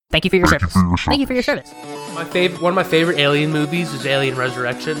Thank you for your service. Thank you for your service. One of my favorite Alien movies is Alien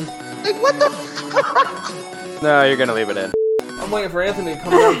Resurrection. Like, what the fuck? No, you're gonna leave it in. I'm waiting for Anthony to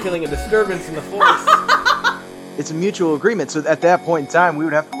come down feeling a disturbance in the force. It's a mutual agreement, so at that point in time, we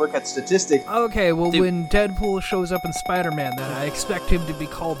would have to look at statistics. Okay, well, when Deadpool shows up in Spider-Man, then I expect him to be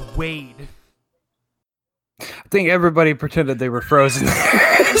called Wade. I think everybody pretended they were frozen.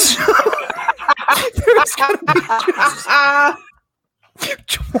 There's gonna be just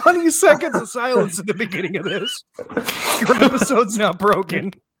 20 seconds of silence at the beginning of this. Your episode's not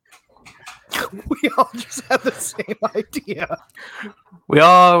broken. We all just had the same idea. We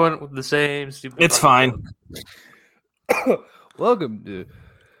all went with the same stupid. It's fine. Welcome to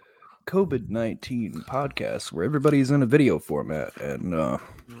COVID-19 podcast, where everybody's in a video format, and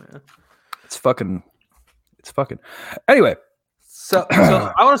it's fucking. Anyway, So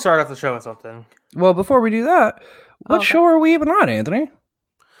I want to start off the show with something. well, before we do that, what show are we even on, Anthony?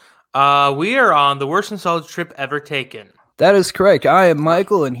 We are on the worst nostalgia trip ever taken. That is correct. I am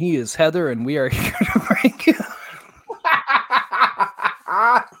Michael, and he is Heather, and we are here to bring you.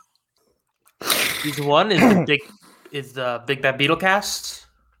 Season 1 is the Big Bad Beetle cast.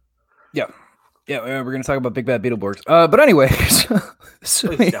 Yeah, we're gonna talk about Big Bad Beetleborgs. But anyways,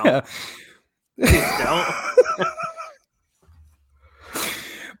 so Please yeah. don't. Please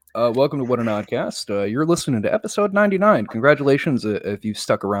don't. Welcome to What an Oddcast. You're listening to episode 99. Congratulations if you've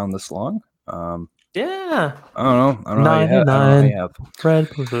stuck around this long. Yeah. I don't know how you have. Red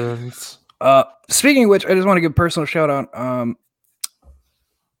balloons. Speaking of which, I just want to give a personal shout out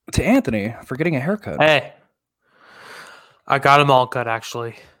to Anthony for getting a haircut. Hey. I got them all cut,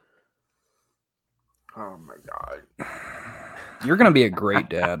 actually. Oh my god. You're gonna be a great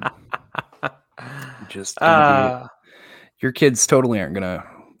dad. Just your kids totally aren't gonna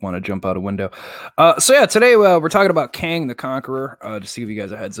want to jump out a window. So yeah, today we're talking about Kang the Conqueror. Just to give you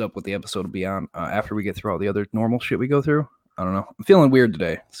guys a heads up what the episode will be on after we get through all the other normal shit we go through. I don't know. I'm feeling weird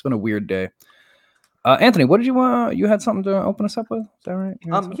today. It's been a weird day. Anthony, what did you want? You had something to open us up with? Is that right?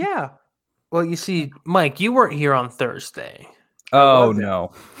 Yeah. Well, you see, Mike, you weren't here on Thursday. Oh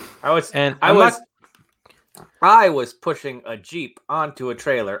no. I was pushing a Jeep onto a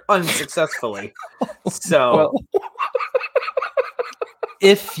trailer unsuccessfly. So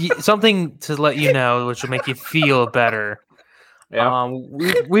Something to let you know, which will make you feel better. yeah.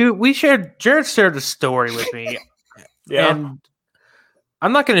 Jared shared a story with me. Yeah. And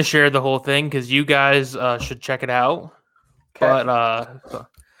I'm not going to share the whole thing because you guys should check it out. Okay. But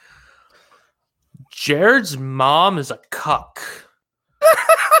Jared's mom is a cuck.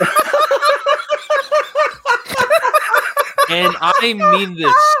 And I mean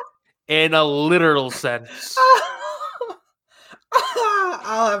this in a literal sense.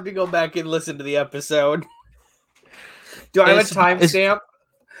 I'll have to go back and listen to the episode. Do I have a timestamp?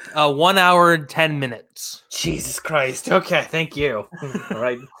 1 hour and 10 minutes. Jesus Christ. Okay, thank you. All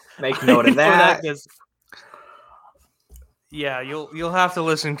right, make note of that. Yeah, you'll have to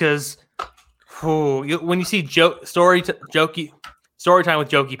listen because when you see story time with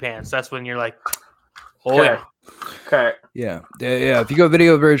Jokey Pants, that's when you're like, oh Okay. yeah. Okay. Yeah. If you go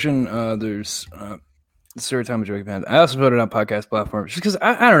video version, there's story time with Joey Pants. I also put it on podcast platforms just because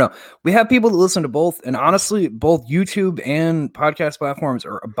I don't know. We have people that listen to both, and honestly, both YouTube and podcast platforms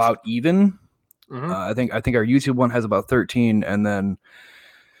are about even. Mm-hmm. I think our YouTube one has about 13, and then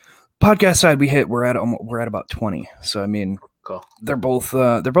podcast side we're at about 20. So I mean, Cool. they're both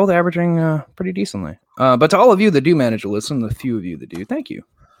averaging pretty decently. But to all of you that do manage to listen, the few of you that do, thank you.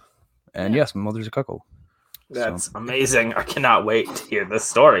 And yes, my mother's a cuckold. That's amazing. I cannot wait to hear this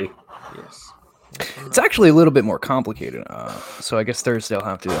story. Yes. It's actually a little bit more complicated. So I guess Thursday I'll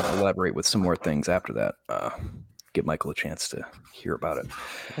have to elaborate with some more things after that. Give Michael a chance to hear about it.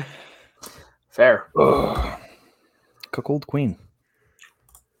 Fair. Cuckold Queen.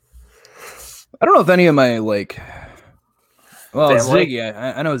 I don't know if any of my family?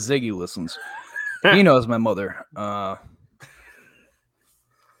 Ziggy. I know Ziggy listens. He knows my mother.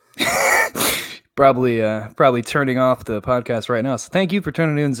 Probably turning off the podcast right now. So thank you for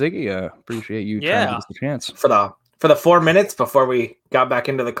tuning in, Ziggy. Appreciate you trying to give us a chance. For the 4 minutes before we got back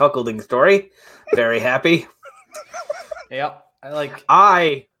into the cuckolding story, very happy. Yep.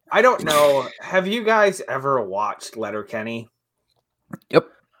 I don't know. Have you guys ever watched Letterkenny? Yep.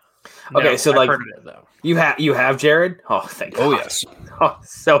 Okay, so I've heard of it, though. you have Jared? Oh, thank God. Oh yes. Oh,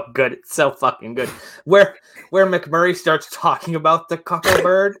 so good. It's so fucking good. Where McMurray starts talking about the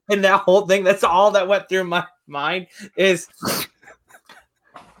cuckold and that whole thing, that's all that went through my mind is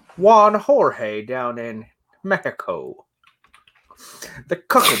Juan Jorge down in Mexico. The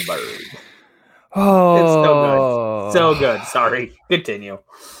cuckold bird. Oh, It's so good. So good. Sorry. Continue.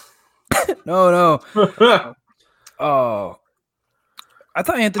 No. Oh, I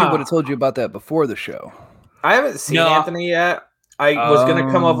thought Anthony would have told you about that before the show. I haven't seen No. Anthony yet. I was going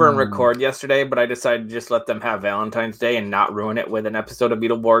to come over and record yesterday, but I decided to just let them have Valentine's Day and not ruin it with an episode of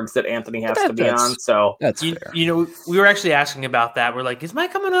Beetleborgs that Anthony has to be on. So That's You, fair. you know, we were actually asking about that. We're like, is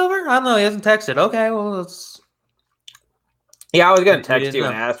Mike coming over? I don't know. He hasn't texted. Okay, well, let's. yeah, I was going We to text didn't you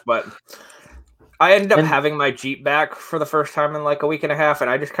and know. ask, but I ended up having my Jeep back for the first time in like a week and a half, and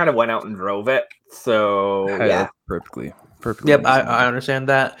I just kind of went out and drove it. So Hey, yeah, that's perfectly. Yep, I reasonable. understand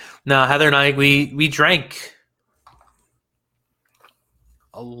that. No, Heather and I, we drank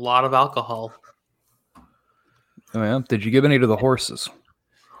a lot of alcohol. Oh, yeah? Did you give any to the horses?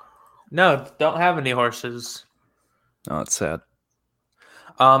 No, don't have any horses. Oh, it's sad.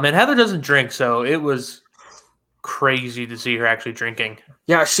 And Heather doesn't drink, so it was crazy to see her actually drinking.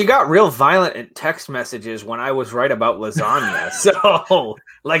 yeah, she got real violent in text messages when I was right about lasagna. So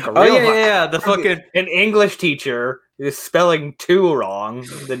like real Oh yeah, violent. yeah, the fucking An English teacher is spelling 2 wrong.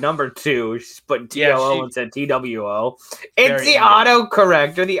 The number 2. She's put TOO she- and said TWO. Very It's the English.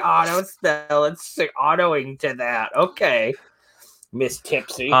 autocorrect or the auto spell. It's autoing to that. Okay. Miss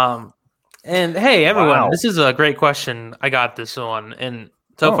Tipsy. and hey everyone, Wow. this is a great question. I got this one, and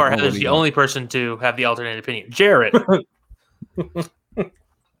so Oh, far what Heather's do the you got? only person to have the alternate opinion. Jared,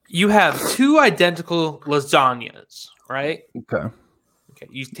 you have 2 identical lasagnas, right? Okay. Okay,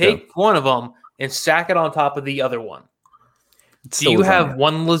 you take one of them and stack it on top of the other one. It's Do still you have lasagna.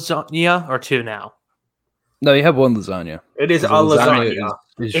 one lasagna or 2 now? No, you have one lasagna. It is a 'Cause the lasagna.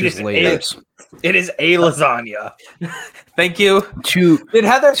 Is It just is layers. It is a lasagna. Thank you. Did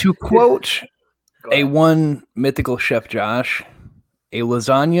Heather To quote Go a ahead. one mythical chef Josh, a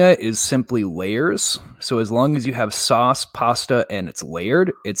lasagna is simply layers. So as long as you have sauce, pasta, and it's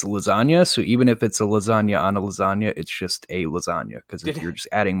layered, it's lasagna. So even if it's a lasagna on a lasagna, it's just a lasagna because Did- you're just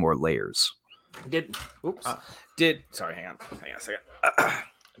adding more layers. Did sorry, hang on a second.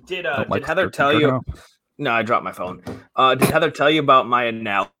 Did Don't like Heather to tell turn you? off. No, I dropped my phone. Did Heather tell you about my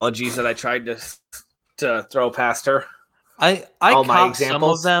analogies that I tried to throw past her? I All my caught some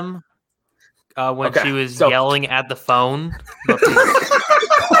of examples? them when Okay, she was so- yelling at the phone.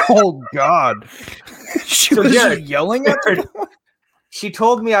 Oh God! She So was Jared- just yelling at her. She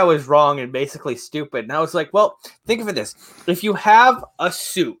told me I was wrong and basically stupid. And I was like, well, think of it this. If you have a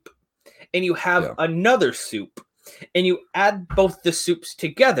soup and you have Yeah. another soup and you add both the soups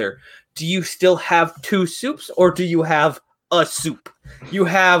together, do you still have 2 soups or do you have a soup? You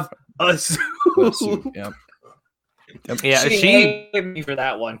have a soup. Yeah. Yeah, she she. hated me for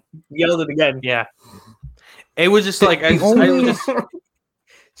that one. Yelled it again. Yeah, it was just like I was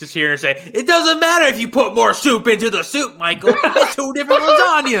just hear her say, "It doesn't matter if you put more soup into the soup, Michael. It's 2 different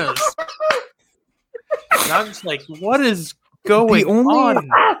lasagnas." And I'm just like, what is going on?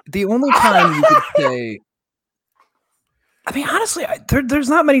 The only time you could say, I mean, honestly, there's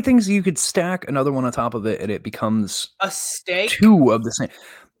not many things you could stack another one on top of it and it becomes A steak. 2 of the same.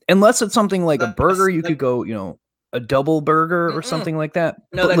 Unless it's something like a That's burger, you like- could go, a double burger or Mm-mm. something like that.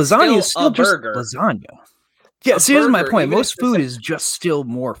 No, but that's lasagna is still still a just burger. lasagna. Yeah, A see, here's my burger, point. even Most if it's food like- is just still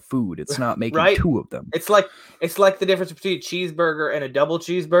more food. It's not making Right? 2 of them. It's like the difference between a cheeseburger and a double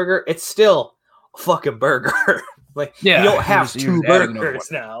cheeseburger. It's still a fucking burger. Like Yeah, you don't you're have just- 2 you're just adding another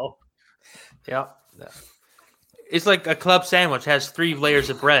burgers now. Yep. It's like a club sandwich has 3 layers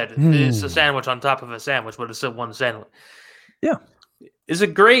of bread. It's a sandwich on top of a sandwich, but it's still one sandwich. Yeah. It's a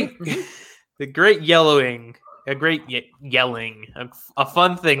great, the great yelling, a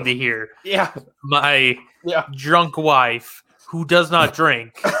fun thing to hear. Yeah. My Yeah. drunk wife, who does not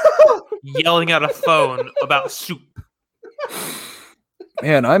drink, yelling at a phone about soup.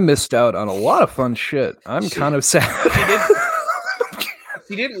 Man, I missed out on a lot of fun shit. I'm kind of sad.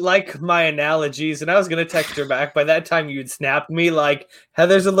 She didn't like my analogies, and I was gonna text her back. By that time, you'd snapped me like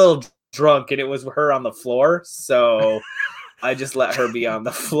Heather's a little drunk, and it was her on the floor. So I just let her be on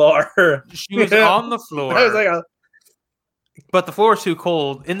the floor. She was on the floor, I was like, but the floor was too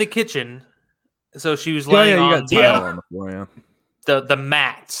cold in the kitchen, so she was Yeah, laying you on got tile on the floor, yeah. the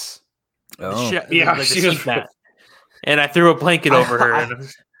mats. Oh. Yeah, like she a was- sheet mat. And I threw a blanket over her. And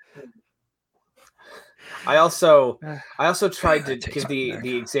I also tried to That takes give me back.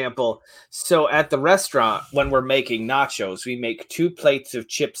 the example. So at the restaurant, when we're making nachos, we make 2 plates of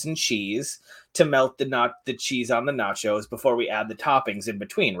chips and cheese to melt the cheese on the nachos before we add the toppings in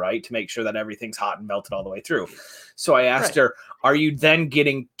between, right? To make sure that everything's hot and melted all the way through. So I asked her, "Are you then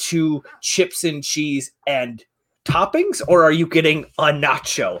getting 2 chips and cheese and toppings or are you getting a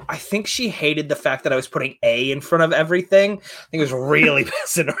nacho? I think she hated the fact that I was putting a in front of everything. I think it was really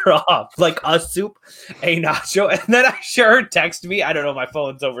pissing her off. Like a soup, a nacho. And then I sure her text me. I don't know, my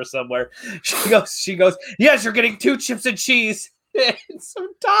phone's over somewhere. She goes, yes, you're getting 2 chips and cheese and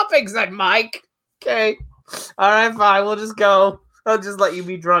some toppings then, Mike. Okay. All right, fine. We'll just go. I'll just let you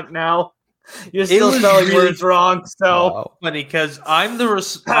be drunk now. You're still spelling really words wrong. So funny because I'm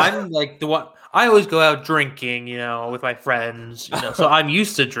like the one. I always go out drinking, with my friends, so I'm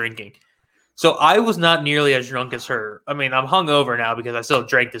used to drinking. So I was not nearly as drunk as her. I mean, I'm hungover now because I still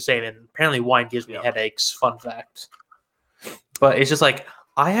drank the same, and apparently wine gives me headaches. Fun fact. But it's just like,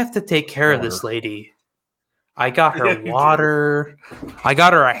 I have to take care of this lady. I got her water. I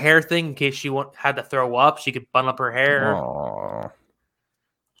got her a hair thing in case she had to throw up. She could bun up her hair. Aww.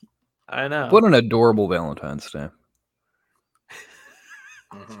 I know. What an adorable Valentine's Day.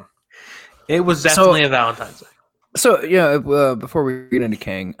 Mm-hmm. It was definitely a Valentine's Day. So, yeah, before we get into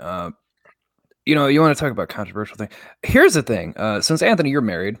Kang, you want to talk about controversial thing. Here's the thing. Since, Anthony, you're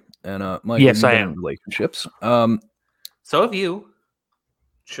married, and Mike, yes, I am in relationships. So have you.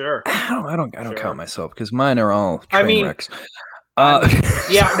 Sure. I don't count myself because mine are all train wrecks.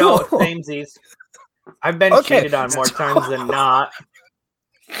 Yeah, no, samesies. I've been cheated on more times than not.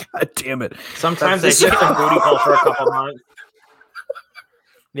 God damn it. Sometimes I get some booty call for a couple months.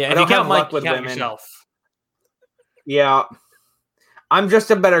 Yeah, I don't have luck with women. Yourself. Yeah. I'm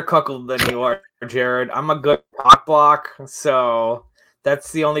just a better cuckold than you are, Jared. I'm a good cock block, so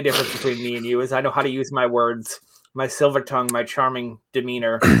that's the only difference between me and you is I know how to use my words, my silver tongue, my charming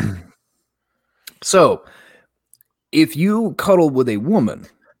demeanor. So, if you cuddle with a woman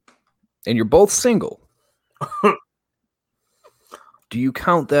and you're both single, do you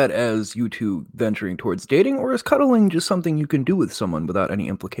count that as you two venturing towards dating, or is cuddling just something you can do with someone without any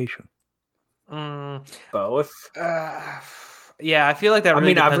implication? Both. Yeah, I feel like that.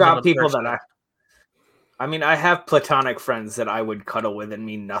 Really I've got people that I have platonic friends that I would cuddle with and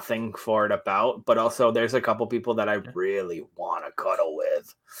mean nothing for it about, but also there's a couple people that I really want to cuddle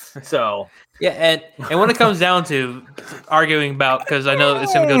with. So yeah, and when it comes down to arguing about, because I know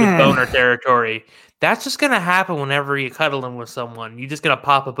it's going to go to boner territory. That's just going to happen whenever you're cuddling with someone. You're just going to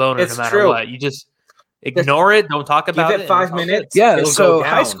pop a boner no matter what. You just ignore it. Don't talk about it. Give it 5 minutes. Yeah, so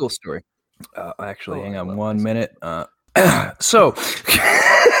high school story. Actually, hang on 1 minute. So,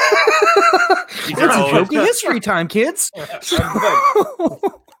 joking history time, kids.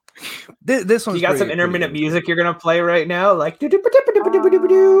 This one's you got some intermittent music you're going to play right now? Like, you know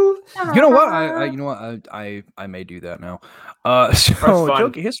what? I may do that now. So,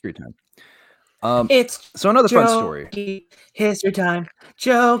 joking history time. It's so another fun story. History time.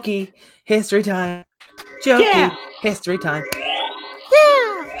 Jokey history time. Jokey history time.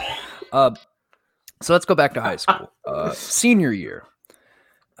 Yeah. So let's go back to high school. Senior year.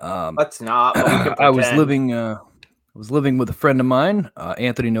 Let's not. I was living with a friend of mine.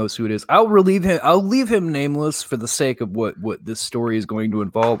 Anthony knows who it is. I'll leave him nameless for the sake of what this story is going to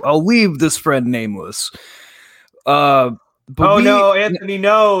involve. I'll leave this friend nameless. No, Anthony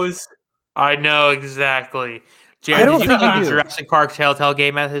knows. I know exactly. Jared, did you play the Jurassic Park Telltale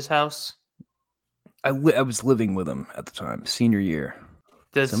game at his house? I was living with him at the time, senior year.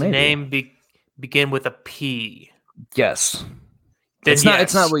 Does his name begin with a P? Yes. It's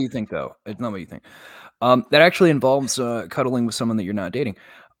not what you think, though. It's not what you think. That actually involves cuddling with someone that you're not dating.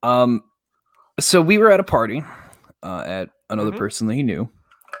 So we were at a party at another person that he knew.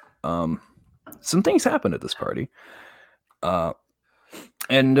 Some things happened at this party.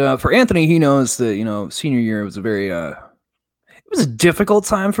 And for Anthony, he knows that, senior year was it was a difficult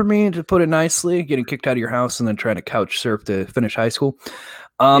time for me, to put it nicely, getting kicked out of your house and then trying to couch surf to finish high school.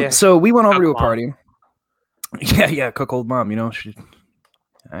 So we went over to a party. Yeah, cuckold mom,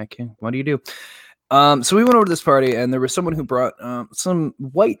 I can't. What do you do? So we went over to this party, and there was someone who brought some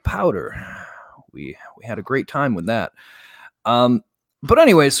white powder. We had a great time with that. But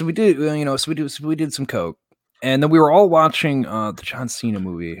anyway, so we did, we did some coke, and then we were all watching the John Cena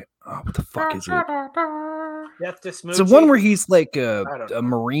movie. Oh, what the fuck is it? It's the one where he's like a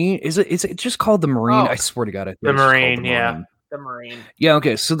Marine. Is it just called The Marine? I swear to God, The Marine. Yeah. The Marine. Yeah,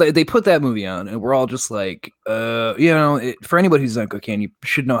 okay. So they put that movie on, and we're all just like, for anybody who's on cocaine, you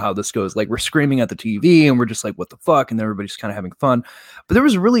should know how this goes. Like, we're screaming at the TV, and we're just like, what the fuck? And then everybody's kind of having fun. But there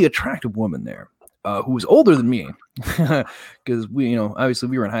was a really attractive woman there who was older than me, because we, obviously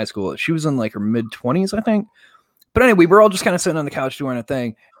we were in high school. She was in like her mid-20s, I think. But anyway, we're all just kind of sitting on the couch doing a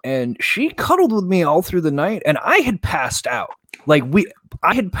thing, and she cuddled with me all through the night, and I had passed out.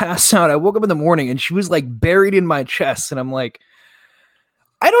 I had passed out. I woke up in the morning, and she was like buried in my chest, and I'm like,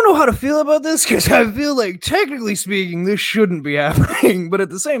 I don't know how to feel about this because I feel like, technically speaking, this shouldn't be happening. But at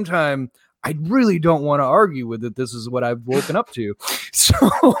the same time, I really don't want to argue with it. This is what I've woken up to. So,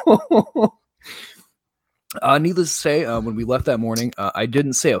 needless to say, when we left that morning, I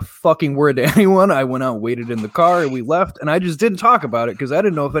didn't say a fucking word to anyone. I went out, waited in the car, and we left. And I just didn't talk about it because I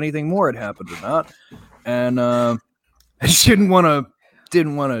didn't know if anything more had happened or not. And I just didn't want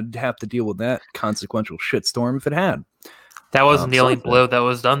to have to deal with that consequential shitstorm if it had. That wasn't the only blow that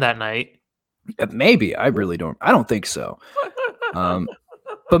was done that night. Maybe. I really don't. I don't think so. But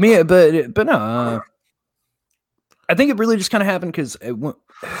no. I think it really just kind of happened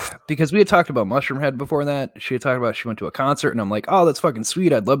because we had talked about Mushroom Head before that. She had talked about she went to a concert, and I'm like, oh, that's fucking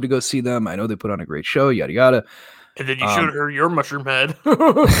sweet. I'd love to go see them. I know they put on a great show, yada yada. And then you showed her your Mushroom Head.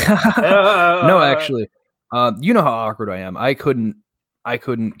 No, actually, you know how awkward I am. I couldn't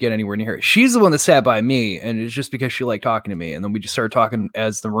get anywhere near her. She's the one that sat by me, and it's just because she liked talking to me. And then we just started talking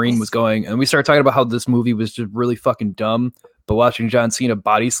as the Marine was going, and we started talking about how this movie was just really fucking dumb, but watching John Cena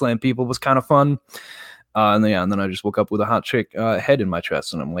body slam people was kind of fun. And then I just woke up with a hot chick head in my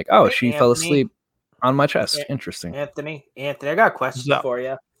chest, and I'm like, oh, she fell asleep on my chest. Interesting. Anthony, I got a question for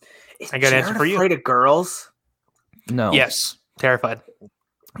you. I got an answer for you. Afraid of girls? No. Yes. Terrified.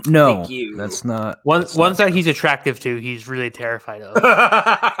 No. Thank you. That's not. Ones that he's attractive to, he's really terrified of.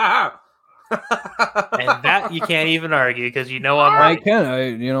 And that you can't even argue because you know I'm right. I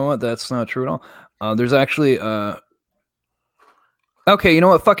can. You know what? That's not true at all. There's actually. Okay, you know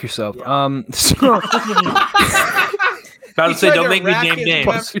what? Fuck yourself. About to say, don't make me name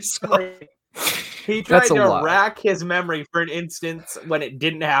names. He tried to rack his memory for an instance when it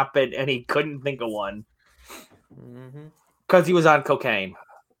didn't happen, and he couldn't think of one because he was on cocaine.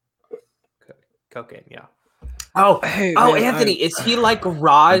 Cocaine, yeah. Oh, Anthony, is he like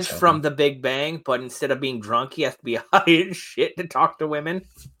Raj from The Big Bang? But instead of being drunk, he has to be high as shit to talk to women.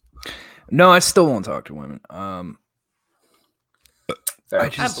 No, I still won't talk to women. I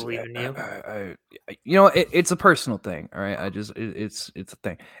believe in you. You know, it's a personal thing. All right, it's a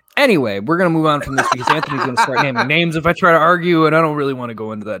thing. Anyway, we're gonna move on from this because Anthony's gonna start naming names if I try to argue, and I don't really want to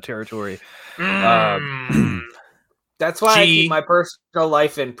go into that territory. That's why I keep my personal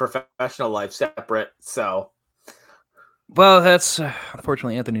life and professional life separate. So, well, that's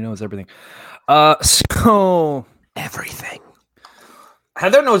unfortunately Anthony knows everything. So everything.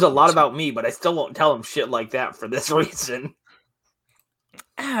 Heather knows a lot about me, but I still won't tell him shit like that for this reason.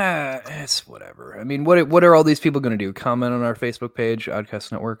 It's whatever. I mean, what are all these people going to do? Comment on our Facebook page,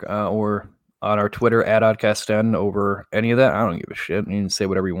 Oddcast Network, or on our Twitter @OddcastN over any of that? I don't give a shit. You can say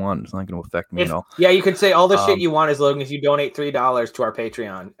whatever you want. It's not going to affect me at all. Yeah, you can say all the shit you want as long as you donate $3 to our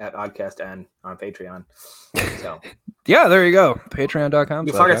Patreon at OddcastN on Patreon. So yeah, there you go. Patreon.com.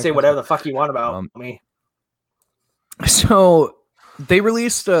 You fucking say whatever the fuck you want about me. So they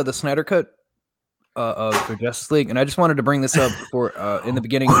released the Snyder Cut for Justice League, and I just wanted to bring this up for in the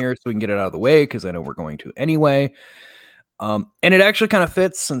beginning here so we can get it out of the way because I know we're going to anyway. And it actually kind of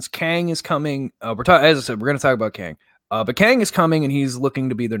fits since Kang is coming. As I said, we're going to talk about Kang, but Kang is coming and he's looking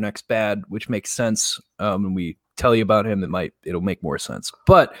to be their next bad, which makes sense. When we tell you about him, it'll make more sense.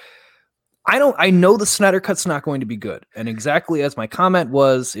 But I know the Snyder Cut's not going to be good, and exactly as my comment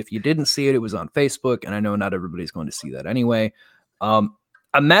was, if you didn't see it, it was on Facebook, and I know not everybody's going to see that anyway.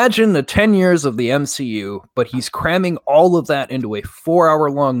 Imagine the 10 years of the MCU, but he's cramming all of that into a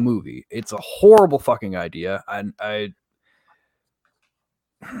 4-hour-long movie. It's a horrible fucking idea.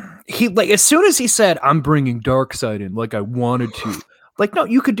 He as soon as he said, "I'm bringing Darkseid in," like I wanted to. Like, no,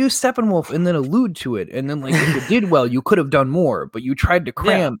 you could do Steppenwolf and then allude to it, and then like if it did well, you could have done more. But you tried to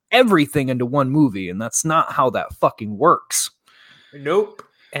cram everything into one movie, and that's not how that fucking works. Nope.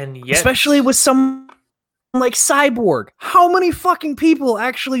 And yet, especially with some. Like Cyborg. How many fucking people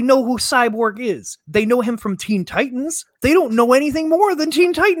actually know who Cyborg is? They know him from Teen Titans. They don't know anything more than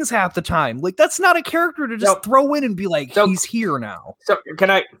Teen Titans half the time. Like, that's not a character to just throw in and be like, he's here now. So can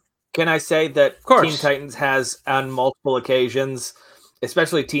I say that Teen Titans has on multiple occasions,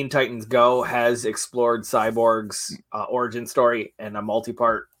 especially Teen Titans Go, has explored Cyborg's origin story in a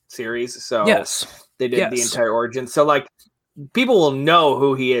multi-part series. So yes, they did the entire origin. So like, people will know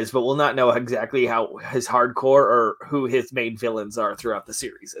who he is, but will not know exactly how his hardcore or who his main villains are throughout the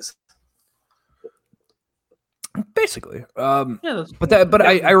series. Basically, but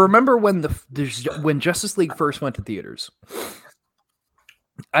I remember when when Justice League first went to theaters.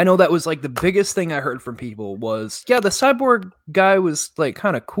 I know that was like the biggest thing I heard from people was, the Cyborg guy was like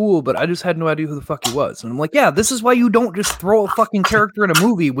kind of cool, but I just had no idea who the fuck he was. And I'm like, this is why you don't just throw a fucking character in a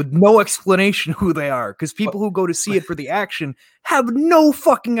movie with no explanation who they are. Because people who go to see it for the action have no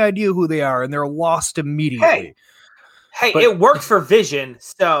fucking idea who they are, and they're lost immediately. Hey, it worked for Vision,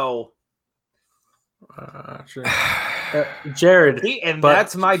 so sure. Jared,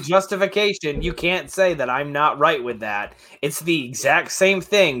 that's my justification. You can't say that I'm not right with that. It's the exact same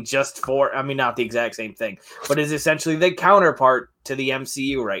thing, not the exact same thing, but is essentially the counterpart to the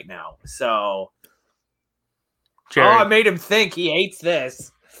MCU right now. So, Jared, I made him think he hates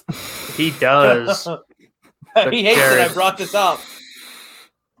this. He does. He hates that I brought this up.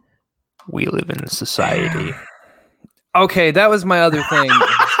 We live in a society. Okay, that was my other thing.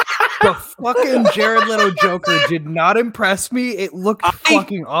 The fucking Jared Leto Joker did not impress me. It looked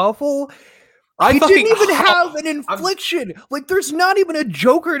fucking awful. He didn't even have an infliction. Like, there's not even a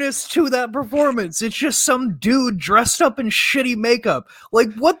Jokerness to that performance. It's just some dude dressed up in shitty makeup.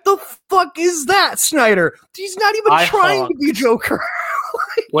 Like, what the fuck is that, Snyder? He's not even trying to be Joker.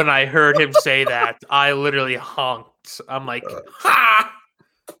 When I heard him say that, I literally honked. I'm like, ha!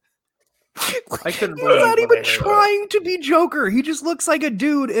 I couldn't believe he's not even trying to be Joker. He just looks like a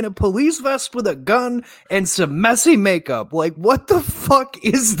dude in a police vest with a gun and some messy makeup. Like, what the fuck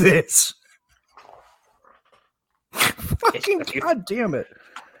is this? Fucking god damn it.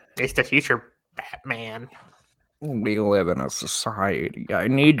 It's the future, Batman. We live in a society. I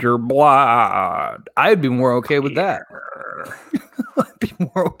need your blood. I'd be more okay with that. I'd be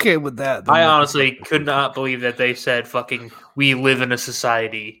more okay with that. I honestly could not believe that they said fucking we live in a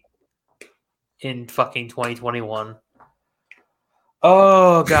society in fucking 2021.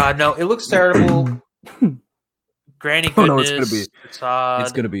 Oh god, no, it looks terrible. Granny goodness. No,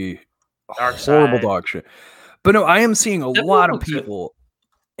 it's gonna be Dark horrible side. dog shit. But no, I am seeing a lot of people,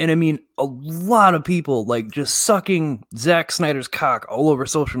 and I mean a lot of people, like just sucking Zack Snyder's cock all over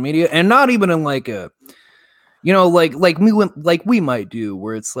social media, and not even in like a, like we might do,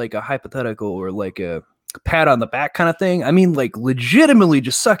 where it's like a hypothetical or like a pat on the back kind of thing. I mean, like legitimately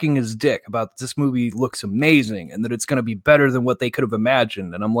just sucking his dick about this movie looks amazing and that it's going to be better than what they could have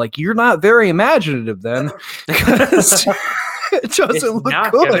imagined. And I'm like, you're not very imaginative then, because it doesn't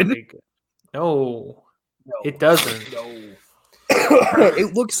look good. No, it doesn't.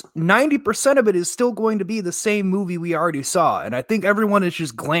 It looks 90% of it is still going to be the same movie we already saw. And I think everyone is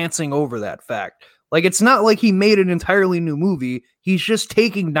just glancing over that fact. Like, it's not like he made an entirely new movie. He's just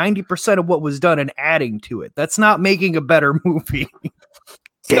taking 90% of what was done and adding to it. That's not making a better movie.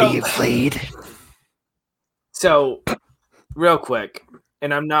 Dave Blade. So, real quick,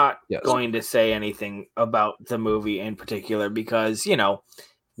 and I'm not going to say anything about the movie in particular because,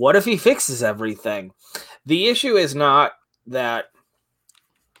 what if he fixes everything? The issue is not that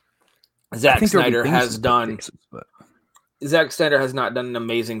Zack Snyder has done... Zack Snyder has not done an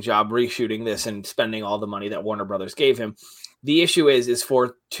amazing job reshooting this and spending all the money that Warner Brothers gave him. The issue is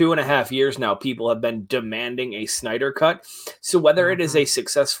for 2.5 years now, people have been demanding a Snyder cut. So whether it is a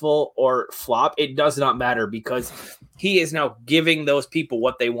successful or flop, it does not matter because he is now giving those people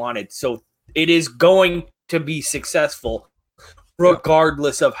what they wanted. So it is going to be successful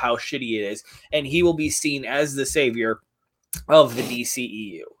regardless of how shitty it is. And he will be seen as the savior of the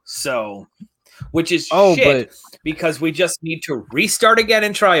DCEU. So... which is shit, because we just need to restart again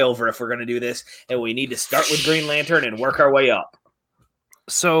and try over if we're going to do this, and we need to start with Green Lantern and work our way up.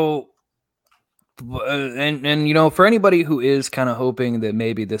 So, and for anybody who is kind of hoping that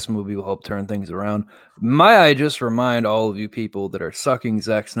maybe this movie will help turn things around, might I just remind all of you people that are sucking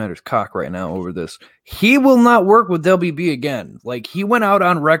Zack Snyder's cock right now over this, he will not work with WB again. Like, he went out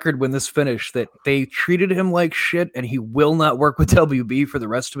on record when this finished that they treated him like shit and he will not work with WB for the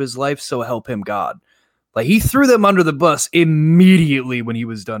rest of his life, so help him God. Like, he threw them under the bus immediately when he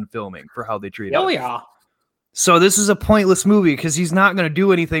was done filming for how they treated him. Oh, yeah. So this is a pointless movie because he's not going to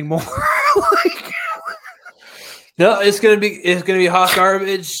do anything more. No, it's gonna be hot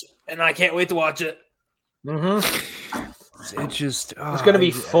garbage, and I can't wait to watch it. Mm-hmm. It's gonna be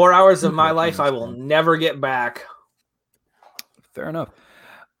 4 hours of my life I will never get back. Fair enough.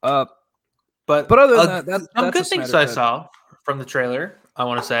 But other than that, some good things I saw from the trailer. I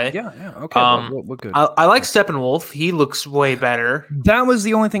want to say, yeah, okay. What good? I like Steppenwolf. He looks way better. That was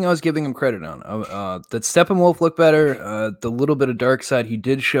the only thing I was giving him credit on. That Steppenwolf looked better. The little bit of Darkseid he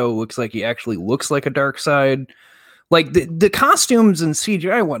did show looks like he actually looks like a Darkseid. Like the costumes and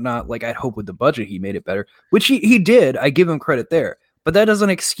CGI and whatnot, like I'd hope with the budget he made it better, which he did. I give him credit there. But that doesn't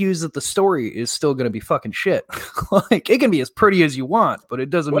excuse that the story is still going to be fucking shit. Like, it can be as pretty as you want, but it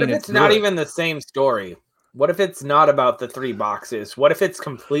doesn't mean it's not even the same story. What if it's not about the 3 boxes? What if it's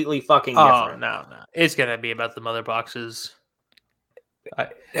completely fucking different? Oh, no. It's going to be about the mother boxes. And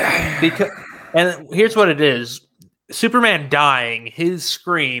here's what it is. Superman dying, his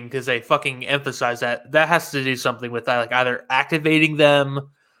scream, because they fucking emphasize that has to do something with like either activating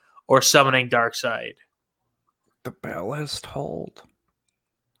them or summoning Darkseid. The bell has tolled.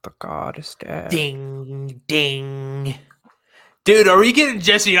 The god is dead. Ding, ding. Dude, are we getting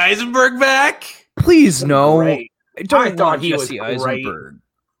Jesse Eisenberg back? Please no. Great. I don't thought want he was Jesse great. Eisenberg.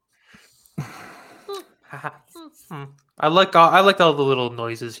 I liked all the little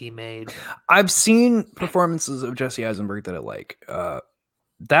noises he made. I've seen performances of Jesse Eisenberg that I like.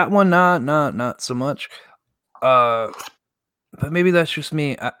 That one, not so much. But maybe that's just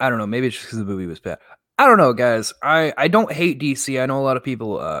me. I don't know. Maybe it's just because the movie was bad. I don't know, guys. I don't hate DC. I know a lot of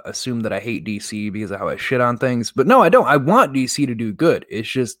people assume that I hate DC because of how I shit on things. But no, I don't. I want DC to do good. It's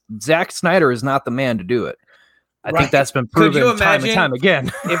just Zack Snyder is not the man to do it. I think that's been proven time and time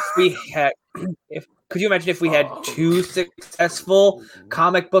again. Could you imagine if we had two successful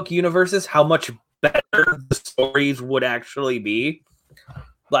comic book universes, how much better the stories would actually be?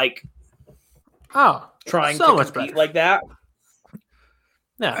 Like, trying so to much compete better. like that.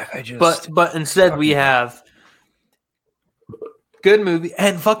 Yeah, I just, but instead we have good movie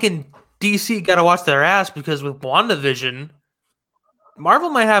and fucking DC got to watch their ass because with WandaVision,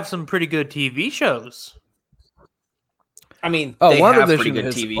 Marvel might have some pretty good TV shows. I mean, they have pretty WandaVision good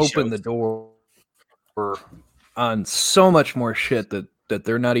has TV opened shows. the door on so much more shit that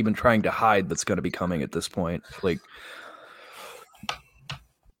they're not even trying to hide that's going to be coming at this point. Like,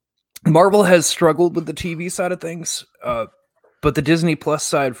 Marvel has struggled with the TV side of things, but the Disney Plus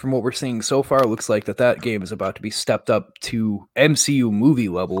side, from what we're seeing so far, looks like that game is about to be stepped up to MCU movie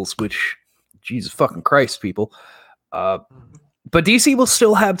levels, which, Jesus fucking Christ, people. But DC will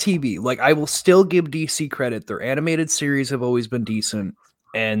still have TV. Like, I will still give DC credit. Their animated series have always been decent,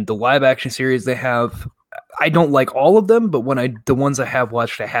 and the live action series they have, I don't like all of them, but the ones I have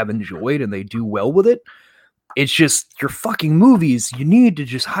watched, I have enjoyed, and they do well with it. It's just your fucking movies. You need to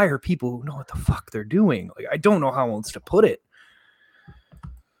just hire people who know what the fuck they're doing. Like, I don't know how else to put it.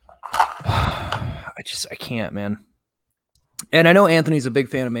 I can't, man. And I know Anthony's a big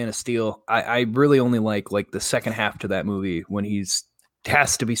fan of Man of Steel. I really only like the second half to that movie when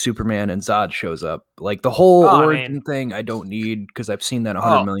has to be Superman and Zod shows up. Like, the whole origin thing I don't need because I've seen that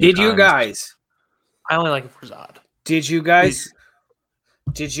 100 million times. Did you guys? I only like it for Zod. Did you guys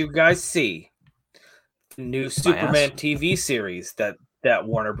see the new Superman TV series that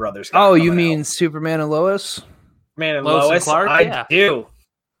Warner Brothers got? Oh, you mean Superman and Lois? Man and Lois and Lois? Clark? I Yeah. do.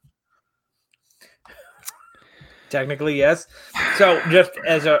 Technically, yes. So, just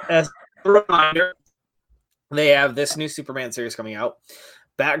as a reminder, they have this new Superman series coming out.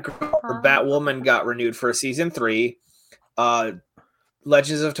 Batwoman got renewed for season 3.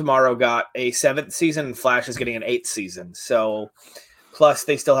 Legends of Tomorrow got a 7th season, and Flash is getting an 8th season. So, plus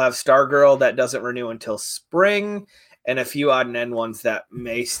they still have Stargirl that doesn't renew until spring, and a few odd and end ones that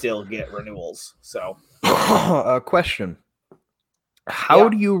may still get renewals. So, Question. How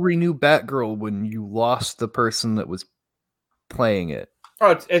do you renew Batgirl when you lost the person that was playing it?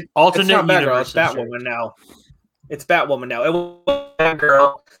 Oh, it's Alternate not Batgirl. universe, It's Batwoman now. It's Batwoman now. It was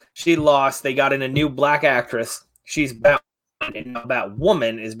Batgirl. She lost. They got in a new black actress. She's Batwoman, and now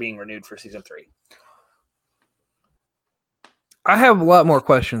Batwoman is being renewed for season 3. I have a lot more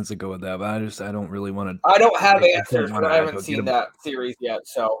questions to go with that, but I don't really want to. I don't have I answers, don't wanna but I haven't go seen get 'em. that series yet.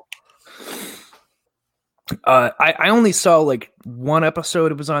 So I only saw like one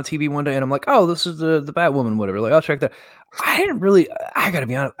episode. It was on TV one day, and I'm like, oh, this is the Batwoman, whatever. Like, I'll check that. I gotta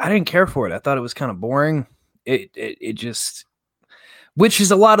be honest, I didn't care for it. I thought it was kind of boring. It just, which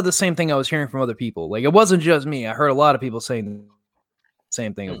is a lot of the same thing I was hearing from other people. Like, it wasn't just me. I heard a lot of people saying the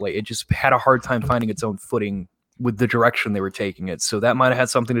same thing. Like, it just had a hard time finding its own footing with the direction they were taking it. So that might have had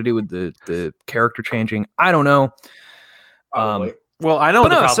something to do with the character changing. I don't know. probably. Well, I know what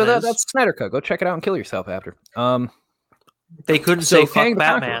the But no, problem so is. that's Snyder Cut. Go check it out and kill yourself after. They couldn't So say fuck Kang the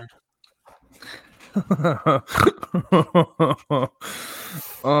Batman.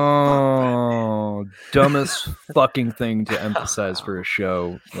 Oh, dumbest fucking thing to emphasize for a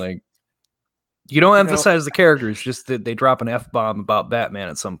show. Like, you don't emphasize the characters, just that they drop an F-bomb about Batman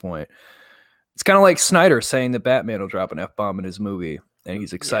at some point. It's kind of like Snyder saying that Batman will drop an F-bomb in his movie, and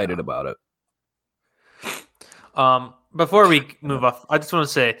he's excited about it. Before we move off, I just want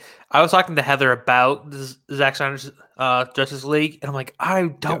to say I was talking to Heather about this Zack Snyder's Justice League, and I'm like, I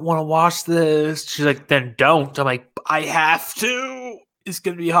don't want to watch this. She's like, then don't. I'm like, I have to. It's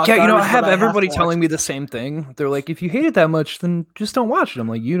gonna be hot. Yeah, you know, I garbage, have but everybody to telling watch me the same thing. They're like, if you hate it that much, then just don't watch it. I'm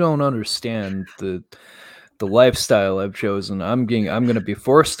like, you don't understand the lifestyle I've chosen. I'm gonna be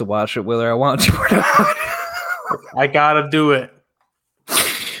forced to watch it whether I want to or not. I gotta do it.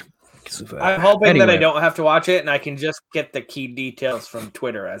 I'm hoping that I Anyway. don't have to watch it, and I can just get the key details from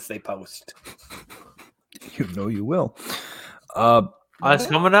Twitter as they post. You know you will. It's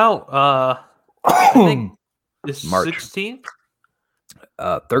coming out. I think This March. 16th?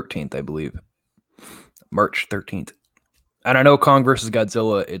 13th, I believe. March 13th. And I know Kong versus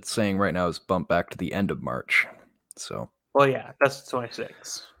Godzilla, it's saying right now is bumped back to the end of March. So. Well, yeah, that's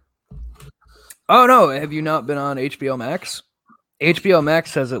 26. Oh, no. Have you not been on HBO Max? HBO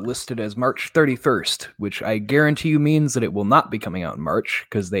Max has it listed as March 31st, which I guarantee you means that it will not be coming out in March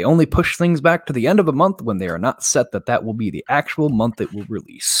because they only push things back to the end of a month when they are not set that will be the actual month it will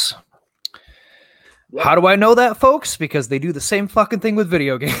release. Yep. How do I know that, folks? Because they do the same fucking thing with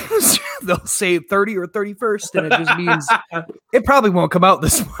video games. They'll say 30 or 31st, and it just means it probably won't come out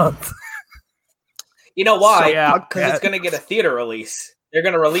this month. You know why? So, yeah, because it's going to get a theater release. They're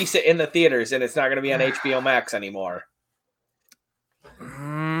going to release it in the theaters, and it's not going to be on HBO Max anymore.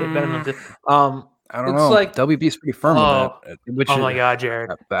 I don't know. Like, WB's pretty firm with that. Oh my god,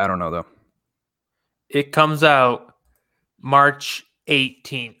 Jared! I don't know though. It comes out March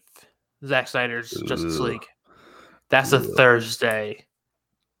 18th. Zack Snyder's Justice League. That's a Thursday.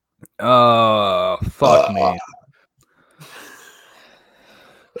 Oh, fuck me.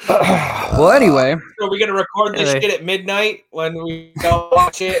 Well, anyway. So we're going to record this shit at midnight when we go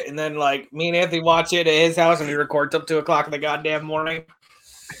watch it, and then, like, me and Anthony watch it at his house, and we record till 2 o'clock in the goddamn morning.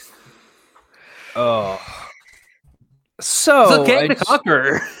 Oh. So, Kang the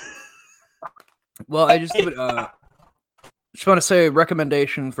Conqueror. Well, I just want to say a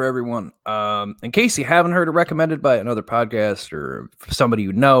recommendation for everyone. In case you haven't heard it recommended by another podcast or somebody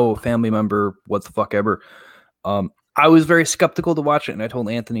you know, family member, what the fuck ever. I was very skeptical to watch it, and I told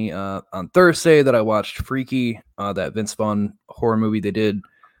Anthony on Thursday that I watched Freaky, that Vince Vaughn horror movie they did.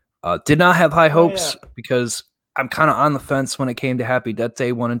 Did not have high hopes because I'm kind of on the fence when it came to Happy Death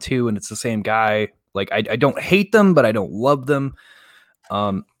Day 1 and 2, and it's the same guy. Like, I don't hate them, but I don't love them.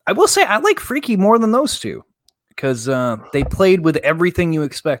 I will say I like Freaky more than those two because they played with everything you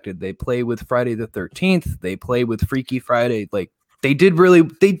expected. They play with Friday the 13th. They play with Freaky Friday. Like, they did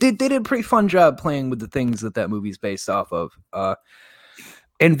a pretty fun job playing with the things that movie's based off of.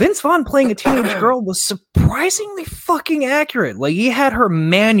 And Vince Vaughn playing a teenage girl was surprisingly fucking accurate. Like, he had her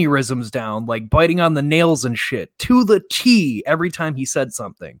mannerisms down, like biting on the nails and shit to the T every time he said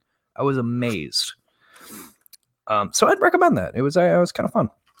something. I was amazed. So I'd recommend that. It was kind of fun.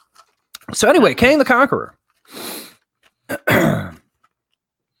 So anyway, Kang the Conqueror. I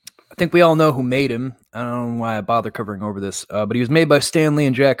think we all know who made him. I don't know why I bother covering over this, but he was made by Stan Lee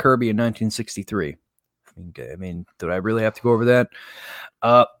and Jack Kirby in 1963. I mean, did I really have to go over that?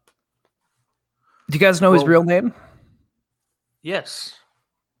 Do you guys know his real name? Yes.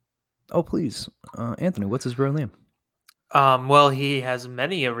 Oh, please. Anthony, what's his real name? Well, he has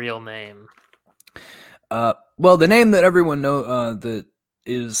many a real name. Well, the name that everyone know that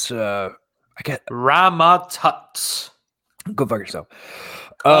is I get Ramatut. Go fuck yourself.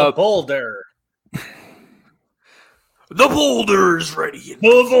 Boulder. The boulder's ready.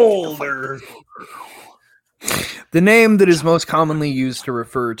 The boulder. The name that is most commonly used to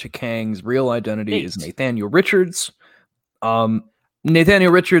refer to Kang's real identity is Nathaniel Richards.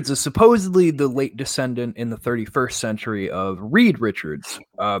 Nathaniel Richards is supposedly the late descendant in the 31st century of Reed Richards.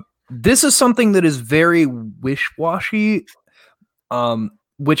 This is something that is very wish-washy,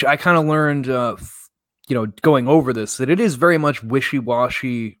 which I kind of learned, going over this, that it is very much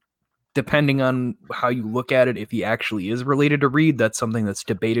wishy-washy depending on how you look at it. If he actually is related to Reed, that's something that's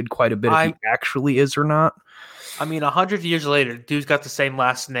debated quite a bit, if he actually is or not. I mean, 100 years later, dude's got the same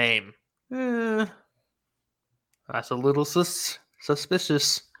last name. That's a little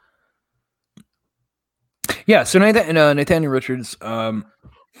suspicious. Yeah, so Nathaniel Richards, I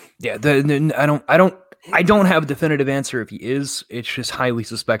don't have a definitive answer if he is. It's just highly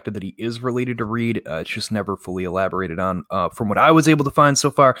suspected that he is related to Reed. It's just never fully elaborated on from what I was able to find so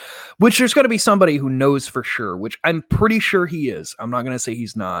far, which there's got to be somebody who knows for sure, which I'm pretty sure he is. I'm not going to say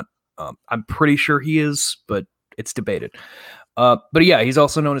he's not. I'm pretty sure he is, but it's debated. But yeah, he's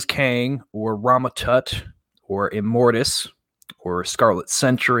also known as Kang or Ramatut or Immortus or Scarlet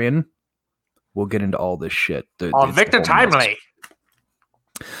Centurion. We'll get into all this shit. Victor Timely.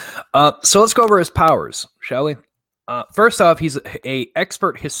 So let's go over his powers, shall we? First off, he's a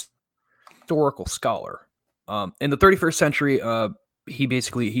expert historical scholar. In the 31st century, he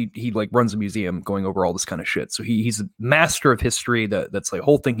basically he like runs a museum going over all this kind of shit. So he's a master of history. That's like a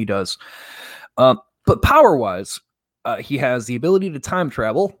whole thing he does. But power-wise, he has the ability to time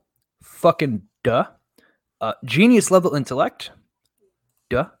travel. Fucking duh. Genius level intellect.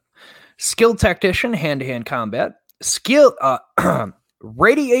 Duh. Skilled tactician, hand-to-hand combat.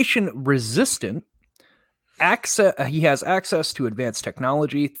 Radiation resistant. He has access to advanced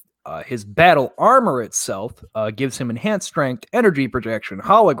technology. His battle armor itself gives him enhanced strength, energy projection,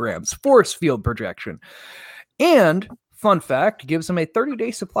 holograms, force field projection. And fun fact, gives him a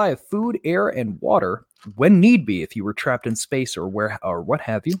 30-day supply of food, air, and water when need be if you were trapped in space or what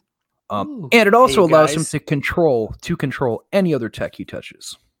have you. And it also allows him to control any other tech he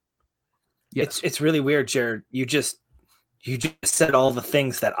touches. Yes. It's really weird, Jared. You just said all the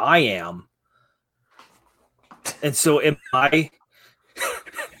things that I am. And so am I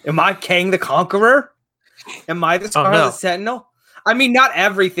Kang the Conqueror? Am I the Scarlet Sentinel? I mean, not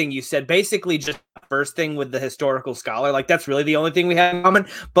everything you said. Basically, just the first thing with the historical scholar. Like, that's really the only thing we have in common.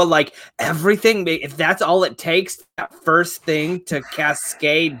 But, like, everything, if that's all it takes, that first thing to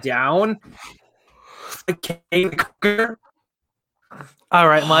cascade down, Kang the Conqueror. All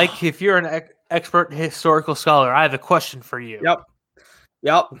right, Mike, if you're an expert historical scholar, I have a question for you.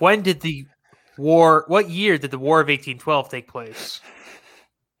 Yep. What year did the War of 1812 take place?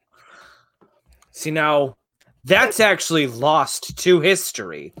 See, now, that's actually lost to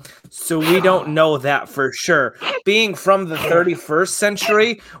history, so we don't know that for sure. Being from the 31st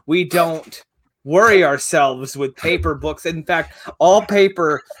century, we don't worry ourselves with paper books. In fact, all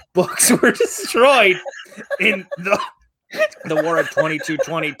paper books were destroyed in the War of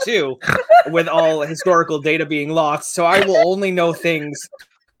 2222, with all historical data being lost. So I will only know things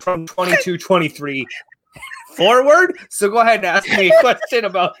from 2223 forward. So go ahead and ask me a question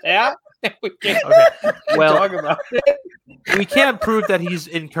about that. We can talk about it. We can't prove that he's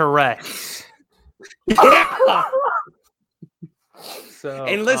incorrect. Yeah. So,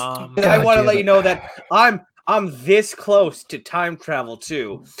 and listen, I want to let you know that I'm this close to time travel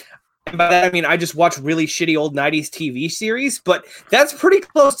too. And by that I mean I just watch really shitty old 90s TV series, but that's pretty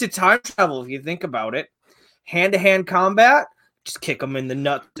close to time travel if you think about it. Hand-to-hand combat, just kick them in the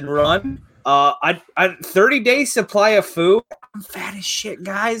nuts and run. 30-day supply of food. I'm fat as shit,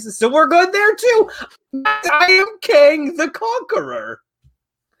 guys. So we're good there too. I am Kang the Conqueror.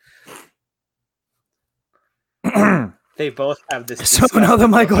 They both have this. So now that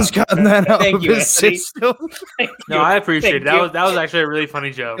Michael's gotten that out of his Anthony. system. No, I appreciate it. That was actually a really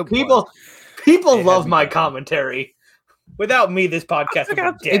funny joke. People love my commentary. Without me, this podcast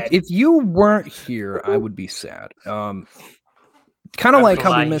would be dead. If you weren't here, I would be sad. Kind of like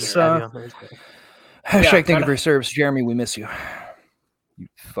how we miss. Thank you for your service, Jeremy. We miss you. You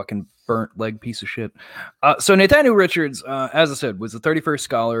fucking burnt leg piece of shit. So Nathaniel Richards, as I said, was the 31st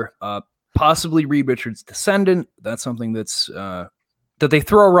scholar, possibly Reed Richards' descendant. That's something that's that they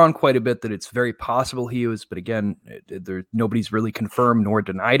throw around quite a bit. That it's very possible he was, but again, nobody's really confirmed nor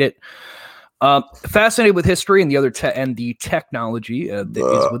denied it. Fascinated with history and the technology that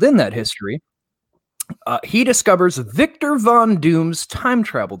is within that history. He discovers Victor Von Doom's time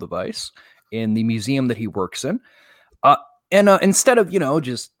travel device in the museum that he works in. And instead of,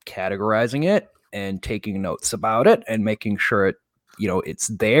 just categorizing it and taking notes about it and making sure it's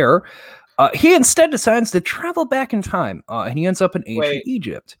there, he instead decides to travel back in time. And he ends up in ancient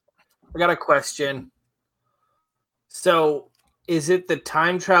Egypt. I got a question. So is it the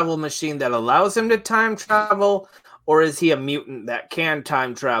time travel machine that allows him to time travel, or is he a mutant that can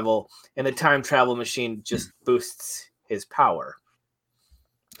time travel and the time travel machine just boosts his power?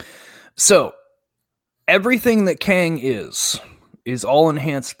 So everything that Kang is all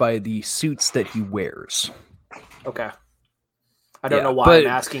enhanced by the suits that he wears. Okay. I don't know why I'm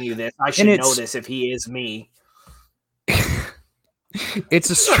asking you this. I should know this if he is me. It's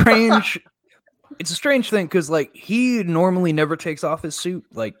a strange thing because he normally never takes off his suit.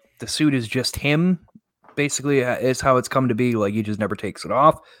 Like the suit is just him. Basically, is how it's come to be. Like he just never takes it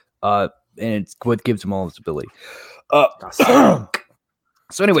off, and it's what gives him all his ability. So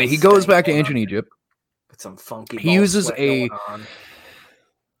anyway, he goes back to ancient Egypt. With some funky. He uses a.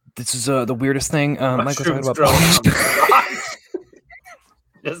 This is the weirdest thing. Michael's talking about.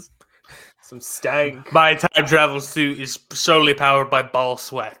 Just some stank. My time travel suit is solely powered by ball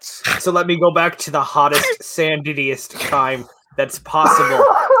sweats. So let me go back to the hottest, sandiest time that's possible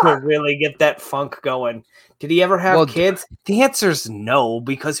to really get that funk going. Did he ever have kids? The answer's no,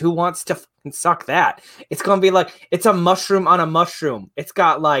 because who wants to fucking suck that? It's going to be like, it's a mushroom on a mushroom. It's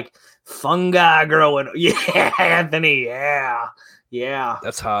got fungi growing. Yeah, Anthony. Yeah.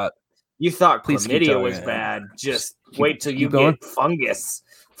 That's hot. You thought chlamydia was bad. Just wait till you get fungus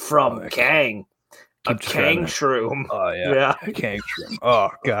from Kang. A Kang shroom. Oh, yeah. Kang shroom. Oh,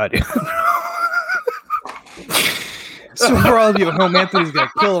 God. So for all of you at home, Anthony's going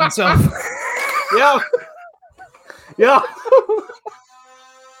to kill himself. Yeah.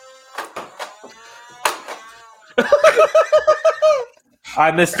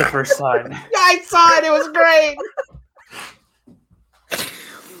 I missed the first line. I saw it. It was great.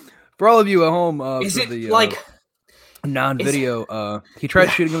 For all of you at home, is it non-video. He tried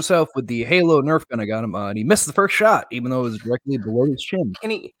shooting himself with the Halo Nerf gun I got him, and he missed the first shot, even though it was directly below his chin.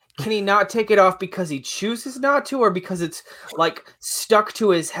 Can he not take it off because he chooses not to, or because it's like stuck to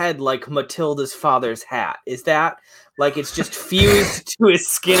his head like Matilda's father's hat? Is that like it's just fused to his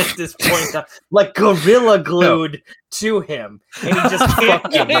skin at this point, like gorilla glued to him, and he just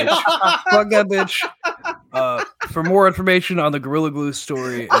can't get it off? Fuck that bitch. For more information on the Gorilla Glue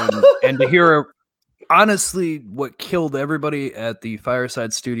story and to hear honestly what killed everybody at the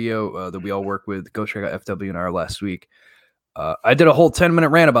Fireside Studio that we all work with, go check out FWNR last week. I did a whole 10-minute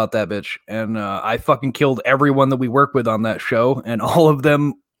rant about that bitch, and I fucking killed everyone that we work with on that show, and all of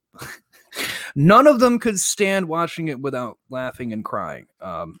them, none of them could stand watching it without laughing and crying.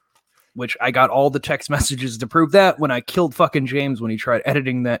 Which I got all the text messages to prove that when I killed fucking James when he tried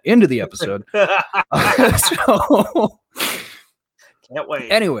editing that into the episode. So, can't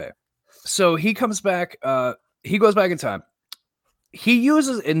wait. Anyway, so he comes back. He goes back in time. He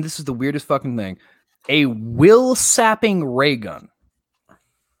uses, and this is the weirdest fucking thing, a will sapping ray gun.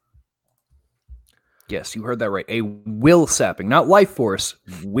 Yes, you heard that right. A will sapping, not life force.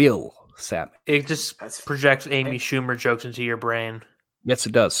 Will sapping. It just projects Amy Schumer jokes into your brain. Yes,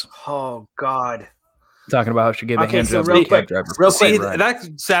 it does. Oh God. Talking about how she gave a hand job to real the cab quick, driver. real See, quick,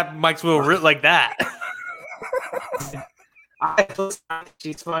 that sap Mike's will like that.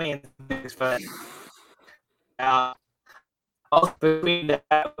 She's funny and it's funny. Also, between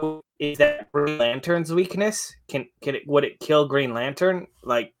that, is that Green Lantern's weakness? Would it kill Green Lantern?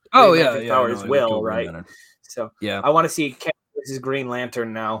 Like, Oh Green yeah, Lantern's yeah. power No, is it would will, kill Green right? Lantern. So Yeah. I want to see Kang versus Green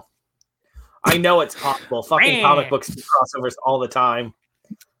Lantern now. I know it's possible. Fucking comic books do crossovers all the time.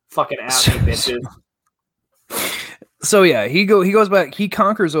 Fucking at me, bitches. So yeah, he goes back. He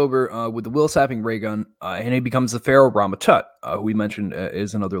conquers over with the will sapping ray gun, and he becomes the Pharaoh Ramatut, who we mentioned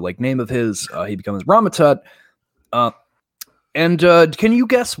is another like name of his. He becomes Ramatut. And can you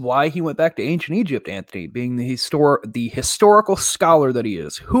guess why he went back to ancient Egypt, Anthony? Being the historical scholar that he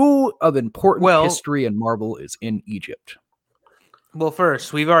is, who of important history and marvel is in Egypt? Well,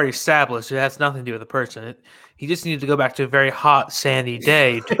 first, we've already established it has nothing to do with the person. He just needed to go back to a very hot, sandy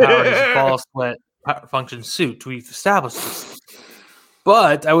day to power his ball sweat function suit. We've established this.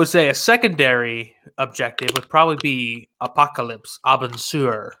 But I would say a secondary objective would probably be Apocalypse Aben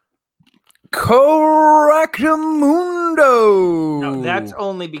Sur. Correctamundo. No, that's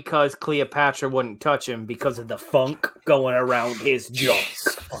only because Cleopatra wouldn't touch him because of the funk going around his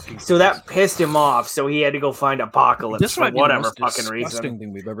jaws. So that pissed him off. So he had to go find Apocalypse This for might be whatever the most fucking disgusting reason.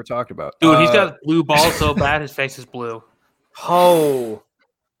 thing we've ever talked about. Dude, he's got blue balls so bad his face is blue. Oh.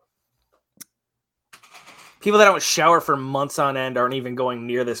 People that don't shower for months on end aren't even going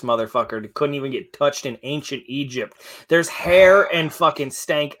near this motherfucker. They couldn't even get touched in ancient Egypt. There's hair and fucking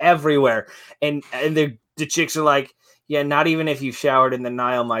stank everywhere. And the chicks are like, yeah, not even if you showered in the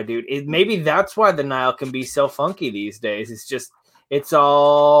Nile, my dude. Maybe that's why the Nile can be so funky these days. It's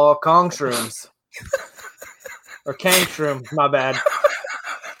all Kong shrooms. Or Kang shrooms, my bad.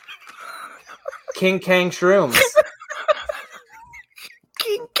 King Kang shrooms.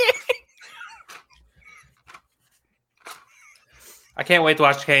 King Kang. I can't wait to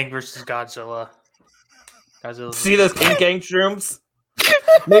watch Kang versus Godzilla. See those King Kang shrooms?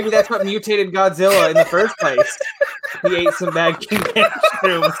 Maybe that's what mutated Godzilla in the first place. He ate some bad King Kang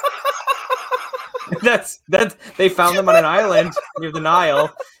shrooms. That's they found them on an island near the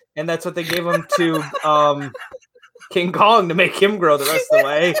Nile, and that's what they gave him to King Kong to make him grow the rest of the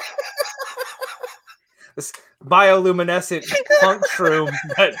way. This bioluminescent punk shroom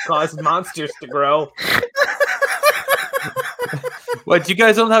that caused monsters to grow. What, you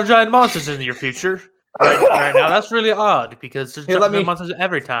guys don't have giant monsters in your future? Right now, that's really odd because there's giant monsters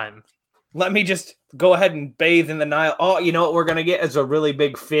every time. Let me just go ahead and bathe in the Nile. Oh, you know what we're going to get is a really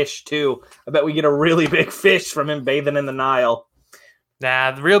big fish, too. I bet we get a really big fish from him bathing in the Nile.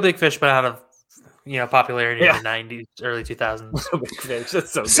 Nah, the real big fish went out of popularity in the 90s, early 2000s. That's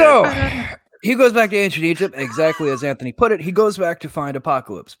so good. So he goes back to ancient Egypt, exactly as Anthony put it. He goes back to find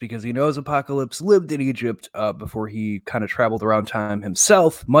Apocalypse because he knows Apocalypse lived in Egypt before he kind of traveled around time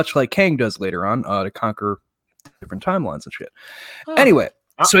himself, much like Kang does later on to conquer different timelines and shit. Anyway,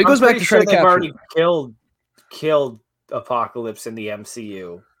 so he goes back to try to capture. They've already killed Apocalypse in the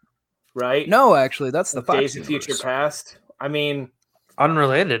MCU, right? No, actually, that's the Fox Days of universe. Future Past. I mean,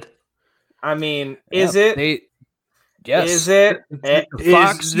 Unrelated. Is it? Yes. Is it?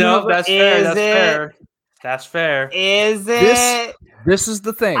 Fox no, that's fair. Is That's it? fair. That's fair. Is it? This is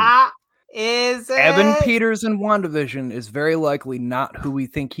the thing. Is it? Evan Peters in WandaVision is very likely not who we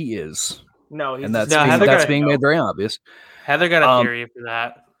think he is. No, he's And that's No, being, Heather that's got it, being though. made very obvious. Heather got a theory for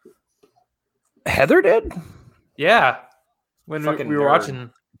that. Heather did? Yeah. When Fucking we were nerd. watching.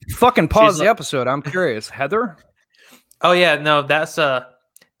 Fucking pause She's the like- episode. I'm curious. Heather? Oh yeah, no,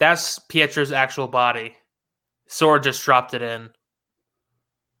 that's Pietro's actual body. Sword just dropped it in.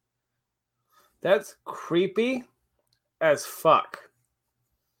 That's creepy as fuck.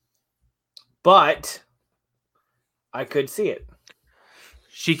 But I could see it.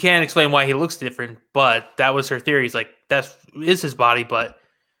 She can't explain why he looks different, but that was her theory. He's like, that is his body, but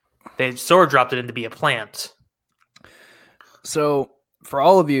the sword dropped it in to be a plant. So, for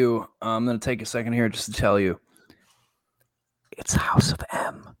all of you, I'm going to take a second here just to tell you. It's House of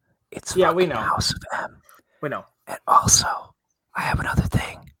M. It's Yeah, we fucking know. House of M. We know. And also, I have another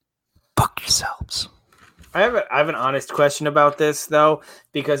thing. Fuck yourselves. I have an honest question about this though,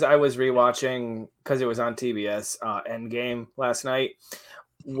 because I was rewatching because it was on TBS Endgame last night.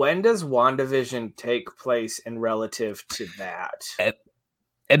 When does WandaVision take place in relative to that?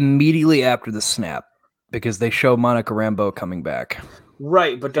 Immediately after the snap, because they show Monica Rambeau coming back.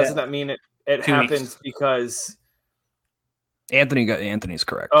 Right, but doesn't that mean it 2 happens weeks. because Anthony's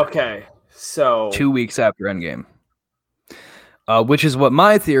correct. okay, so 2 weeks after Endgame. Which is what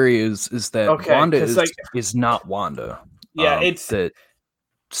my theory is that Okay, Wanda 'cause, is not Wanda. yeah, it's that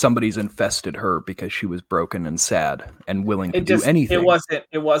somebody's infested her because she was broken and sad and willing to it do just anything.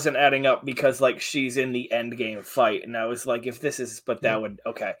 it wasn't adding up because like she's in the Endgame fight, and I was like, if this is, but that would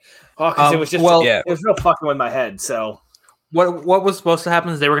okay, because it was just well, yeah. it was real fucking with my head. So What was supposed to happen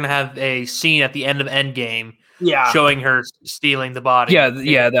is they were going to have a scene at the end of Endgame yeah, showing her stealing the body. Yeah,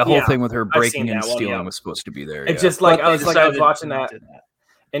 that whole Yeah, thing with her I've breaking seen and that one, stealing yeah. was supposed to be there. it's yeah. just like But I they was decided watching not that. to do that.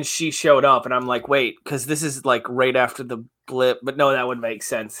 And she showed up, and I'm like, wait, because this is like right after the blip. But no, that would make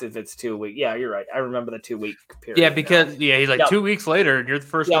sense if it's 2 weeks. Yeah, you're right. I remember the 2 week period. Yeah, now. because he's like Yep. 2 weeks later, and you're the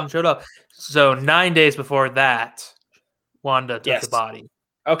first Yep. one showed up. So 9 days before that, Wanda took Yes. the body.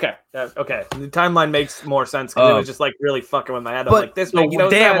 Okay, okay, the timeline makes more sense because it was just like really fucking with my head. I'm but- like, this No, makes no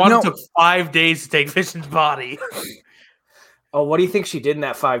damn, sense. Wanda No. took 5 days to take Vision's body. Oh, what do you think she did in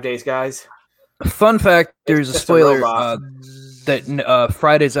that 5 days, guys? Fun fact: there's a just a spoiler robot. that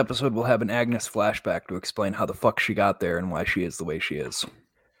Friday's episode will have an Agnes flashback to explain how the fuck she got there and why she is the way she is.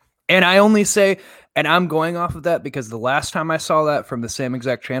 And I only say, and I'm going off of that because the last time I saw that from the same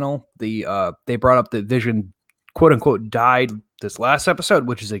exact channel, they brought up that Vision, quote unquote, died this last episode,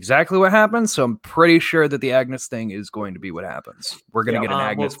 which is exactly what happened. So I'm pretty sure that the Agnes thing is going to be what happens. We're going to get an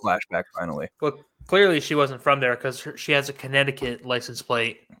Agnes flashback finally. Well, clearly she wasn't from there because she has a Connecticut license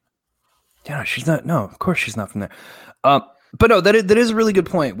plate. Yeah, she's not. No, of course she's not from there. But no, that is a really good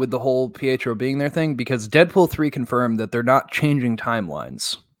point with the whole Pietro being there thing, because Deadpool 3 confirmed that they're not changing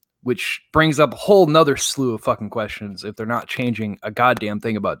timelines, which brings up a whole nother slew of fucking questions if they're not changing a goddamn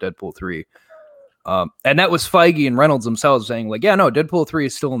thing about Deadpool 3. And that was Feige and Reynolds themselves saying, like, yeah, no, Deadpool 3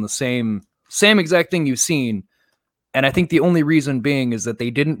 is still in the same exact thing you've seen. And I think the only reason being is that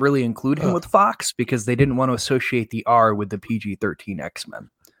they didn't really include him with Fox because they didn't want to associate the R with the PG-13 X-Men.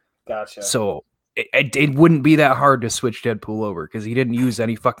 Gotcha. So it wouldn't be that hard to switch Deadpool over because he didn't use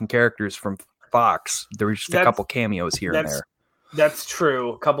any fucking characters from Fox. There was just a couple cameos here and there. That's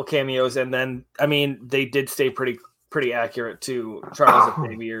true. A couple cameos, and then I mean they did stay pretty accurate to Charles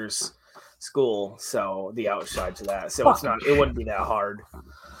Xavier's school, so the outsides of that. So it wouldn't be that hard.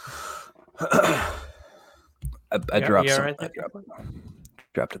 I dropped Yeah, some. right I there.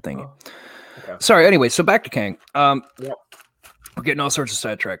 dropped a thingy. Okay. Sorry. Anyway, so back to Kang. Yep. We're getting all sorts of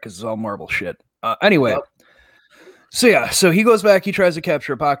sidetracked because it's all Marvel shit. Anyway, Yep. so he goes back. He tries to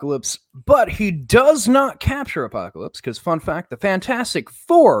capture Apocalypse, but he does not capture Apocalypse because, fun fact, the Fantastic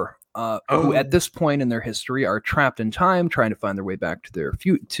Four, who at this point in their history are trapped in time, trying to find their way back to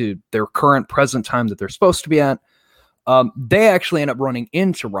their current present time that they're supposed to be at. They actually end up running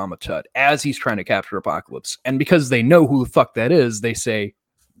into Ramatut as he's trying to capture Apocalypse, and because they know who the fuck that is, they say,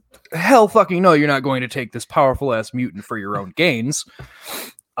 hell fucking no, you're not going to take this powerful ass mutant for your own gains.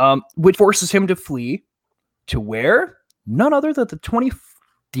 Which forces him to flee to where? None other than the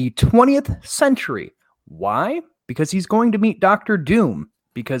 20th century. Why? Because he's going to meet Doctor Doom,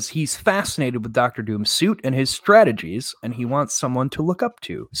 because he's fascinated with Doctor Doom's suit and his strategies, and he wants someone to look up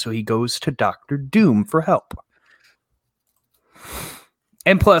to. So he goes to Doctor Doom for help.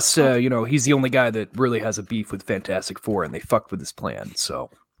 And plus, he's the only guy that really has a beef with Fantastic Four, and they fucked with his plan,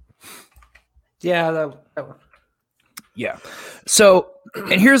 so... Yeah, that one. Yeah. So,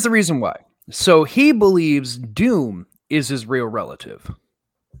 and here's the reason why. So he believes Doom is his real relative.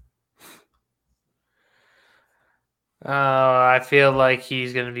 I feel like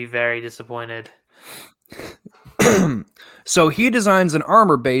he's going to be very disappointed. So he designs an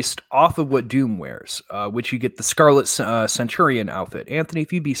armor based off of what Doom wears, which you get the Scarlet Centurion outfit. Anthony,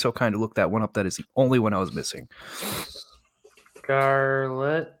 if you'd be so kind to look that one up, that is the only one I was missing.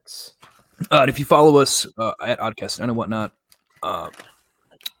 Scarlet. And if you follow us at Oddcast and whatnot,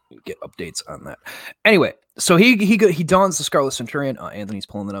 get updates on that. Anyway, so he dons the Scarlet Centurion. Anthony's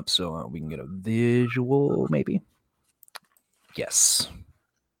pulling it up so we can get a visual, maybe. Yes.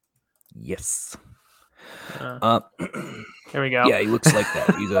 There we go. Yeah, he looks like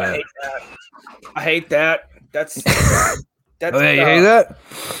that. He's I hate that. That's oh, yeah, you hate that?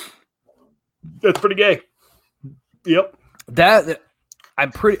 That's pretty gay. Yep. That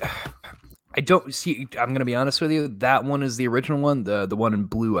I'm pretty. I don't see. I'm going to be honest with you. That one is the original one. The one in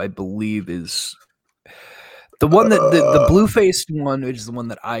blue, I believe, is the one that the blue faced one, which is the one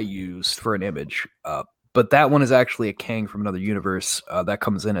that I used for an image. But that one is actually a Kang from another universe that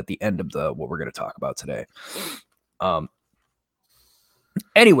comes in at the end of what we're going to talk about today.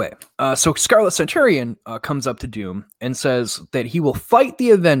 Anyway, so Scarlet Centurion comes up to Doom and says that he will fight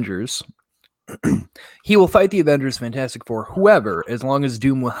the Avengers. He will fight the Avengers, Fantastic Four, whoever, as long as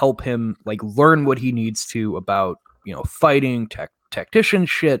Doom will help him like learn what he needs to about, fighting, tactician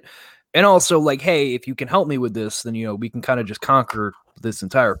shit. And also like, hey, if you can help me with this, then, we can kind of just conquer this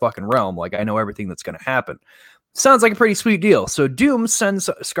entire fucking realm. Like I know everything that's going to happen. Sounds like a pretty sweet deal. So Doom sends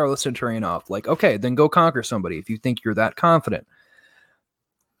Scarlet Centurion off like, okay, then go conquer somebody if you think you're that confident.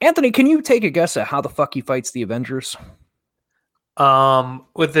 Anthony, can you take a guess at how the fuck he fights the Avengers?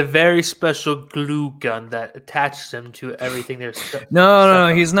 With a very special glue gun that attaches him to everything there's.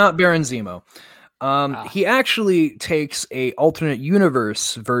 No, he's not Baron Zemo. He actually takes a alternate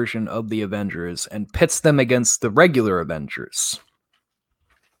universe version of the Avengers and pits them against the regular Avengers.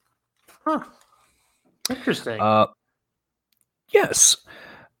 Huh. Interesting. Yes.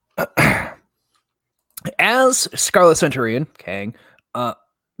 As Scarlet Centurion, Kang,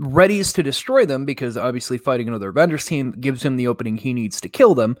 readies to destroy them because obviously fighting another Avengers team gives him the opening he needs to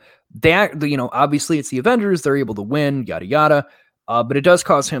kill them. Obviously it's the Avengers. They're able to win, yada, yada. But it does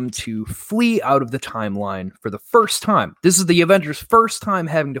cause him to flee out of the timeline for the first time. This is the Avengers' first time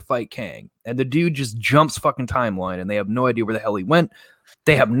having to fight Kang. And the dude just jumps fucking timeline and they have no idea where the hell he went.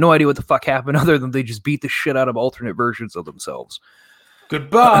 They have no idea what the fuck happened other than they just beat the shit out of alternate versions of themselves.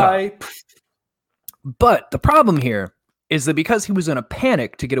 Goodbye. But the problem here is that because he was in a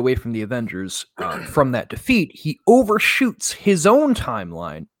panic to get away from the Avengers from that defeat, he overshoots his own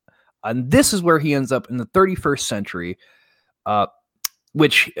timeline. And this is where he ends up in the 31st century,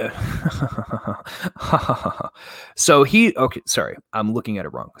 sorry, I'm looking at it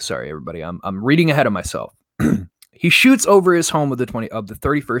wrong. Sorry, everybody. I'm reading ahead of myself. He shoots over his home of the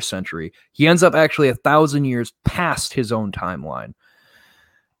 31st century. He ends up actually 1,000 years past his own timeline.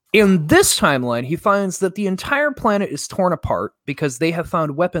 In this timeline, he finds that the entire planet is torn apart because they have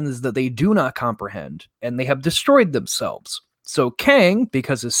found weapons that they do not comprehend, and they have destroyed themselves. So Kang,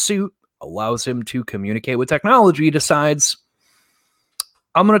 because his suit allows him to communicate with technology, decides,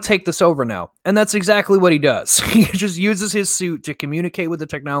 I'm going to take this over now. And that's exactly what he does. He just uses his suit to communicate with the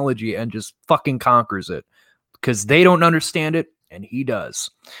technology and just fucking conquers it. Because they don't understand it, and he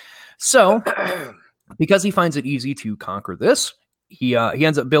does. So, because he finds it easy to conquer this, he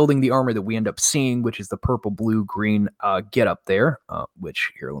ends up building the armor that we end up seeing, which is the purple, blue, green get up there.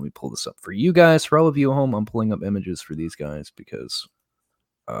 Which, here, let me pull this up for you guys. For all of you at home, I'm pulling up images for these guys because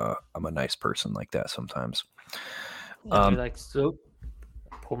I'm a nice person like that sometimes. So,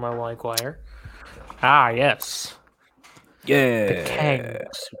 pull my wine choir. Ah, yes. Yeah. The Kang.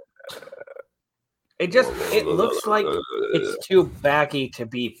 It looks like it's too baggy to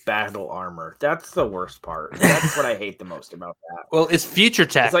be battle armor. That's the worst part. That's what I hate the most about that. Well, it's future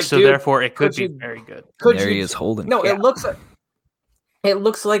tech, like, so dude, therefore it could be very good. There he is holding. No, it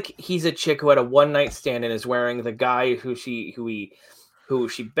looks like he's a chick who had a one night stand and is wearing the guy who she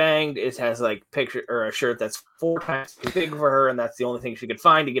banged has like picture or a shirt that's 4 times too big for her, and that's the only thing she could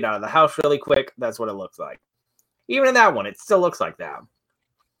find to get out of the house really quick. That's what it looks like. Even in that one, it still looks like that.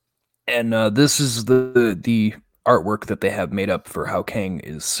 And this is the artwork that they have made up for how Kang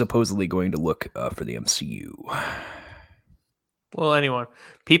is supposedly going to look for the MCU. Well, anyway,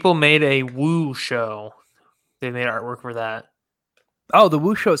 people made a Woo show. They made artwork for that. Oh, the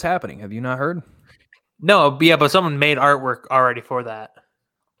Woo show's happening. Have you not heard? No, yeah, but someone made artwork already for that.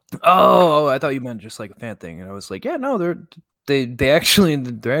 Oh, I thought you meant just like a fan thing, and I was like, yeah, no, they're actually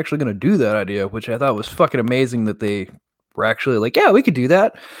going to do that idea, which I thought was fucking amazing that they were actually like, yeah, we could do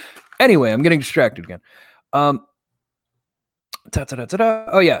that. Anyway, I'm getting distracted again. Oh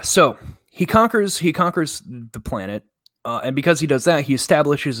yeah, so he conquers the planet, And because he does that, he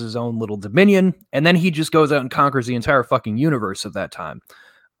establishes his own little dominion, and then he just goes out and conquers the entire fucking universe of that time.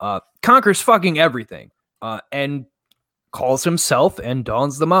 Conquers fucking everything. And calls himself and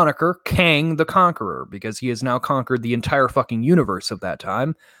dons the moniker Kang the Conqueror, because he has now conquered the entire fucking universe of that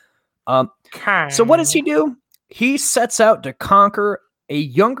time. So what does he do? He sets out to conquer a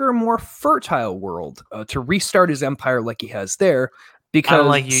younger, more fertile world to restart his empire like he has there. Because I don't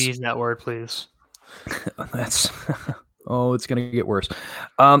like you using that word, please. That's oh, it's gonna get worse.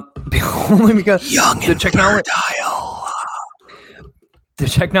 Only because the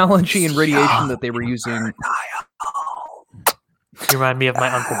technology and radiation that they were using. You remind me of my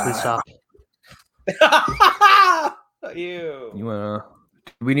uncle. Please stop. You. You wanna?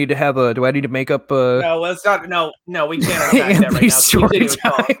 Do we need to have a? Do I need to make up? No, let's not. No, we can't unpack that right now. Story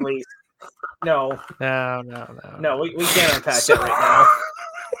Talk, please. No, we can't unpack that right now.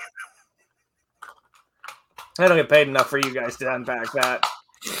 I don't get paid enough for you guys to unpack that.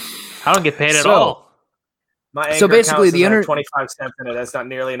 I don't get paid at all. My anchor so basically, the 25 cents in it. That's not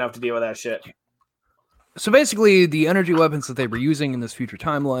nearly enough to deal with that shit. So basically, the energy weapons that they were using in this future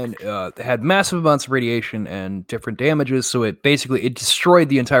timeline had massive amounts of radiation and different damages. So it destroyed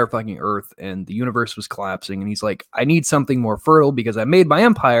the entire fucking Earth, and the universe was collapsing. And he's like, I need something more fertile because I made my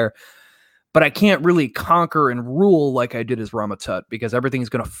empire, but I can't really conquer and rule like I did as Ramatut because everything's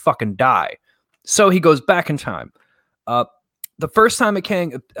gonna fucking die. So he goes back in time. The first time a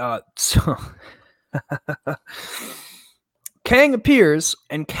Kang, Kang appears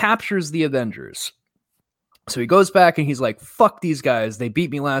and captures the Avengers. So he goes back and he's like, fuck these guys. They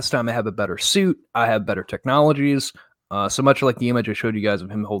beat me last time. I have a better suit. I have better technologies. So much like the image I showed you guys of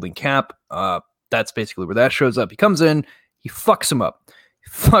him holding Cap. That's basically where that shows up. He comes in. He fucks them up.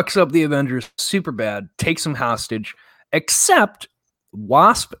 He fucks up the Avengers super bad. Takes them hostage. Except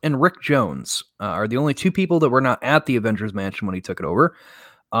Wasp and Rick Jones are the only two people that were not at the Avengers mansion when he took it over.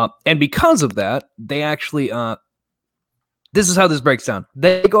 And because of that, they actually... this is how this breaks down.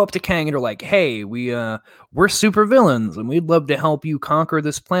 They go up to Kang and are like, hey, we're super villains, and we'd love to help you conquer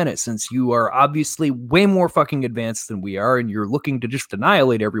this planet since you are obviously way more fucking advanced than we are, and you're looking to just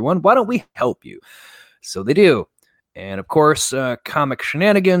annihilate everyone. Why don't we help you? So they do. And of course, comic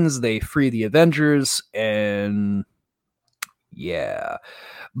shenanigans, they free the Avengers, and yeah.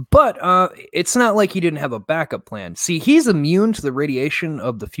 But it's not like he didn't have a backup plan. See, he's immune to the radiation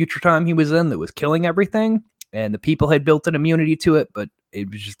of the future time he was in that was killing everything. And the people had built an immunity to it, but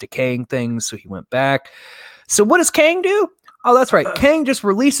it was just decaying things, so he went back. So what does Kang do? Oh, that's right. Kang just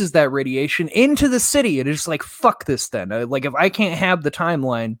releases that radiation into the city, and it's just like, fuck this then. Like, if I can't have the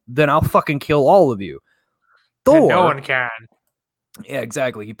timeline, then I'll fucking kill all of you. Thor... And no one can. Yeah,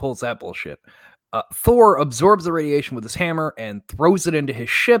 exactly. He pulls that bullshit. Thor absorbs the radiation with his hammer and throws it into his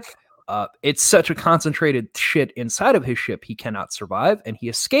ship. It's such a concentrated shit inside of his ship, he cannot survive, and he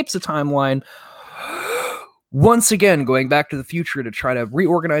escapes the timeline... once again, going back to the future to try to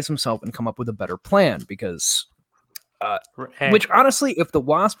reorganize himself and come up with a better plan, because, which honestly, if the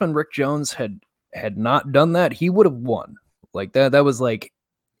Wasp and Rick Jones had not done that, he would have won. Like that was like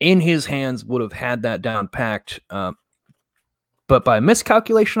in his hands, would have had that down packed. But by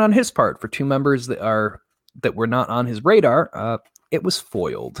miscalculation on his part, for two members that were not on his radar, it was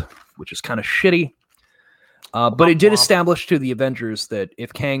foiled, which is kind of shitty. But it did establish to the Avengers that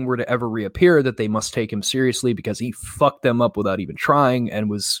if Kang were to ever reappear, that they must take him seriously because he fucked them up without even trying, and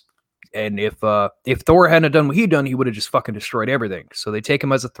if Thor hadn't done what he'd done, he would have just fucking destroyed everything. So they take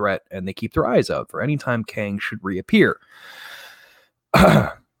him as a threat, and they keep their eyes out for any time Kang should reappear.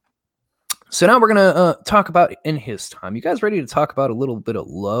 So now we're gonna talk about in his time. You guys ready to talk about a little bit of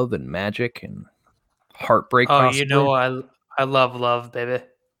love and magic and heartbreak? Oh, possibly? you know, I love love, baby.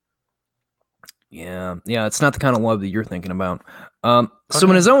 Yeah, it's not the kind of love that you're thinking about. So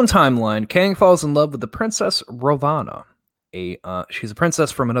in his own timeline, Kang falls in love with the Princess Ravonna. She's a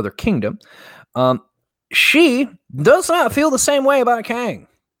princess from another kingdom. She does not feel the same way about Kang.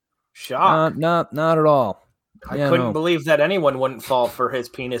 Shock. Not at all. I couldn't believe that anyone wouldn't fall for his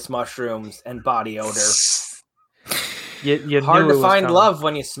penis mushrooms and body odor. You Hard knew to it was find coming. love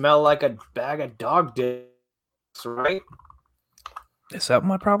when you smell like a bag of dog dicks, right? Is that what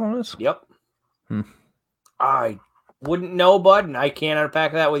my problem is? Yep. I wouldn't know, bud, and I can't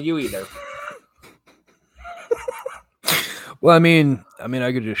unpack that with you either. Well, I mean,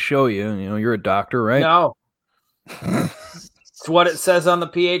 I could just show you. You know, you're a doctor, right? No. It's what it says on the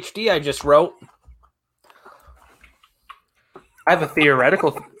PhD I just wrote. I have a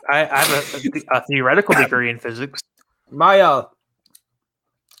theoretical. I have a theoretical degree in physics. My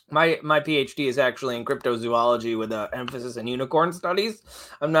PhD is actually in cryptozoology with an emphasis in unicorn studies.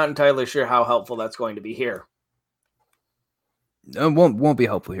 I'm not entirely sure how helpful that's going to be here. won't be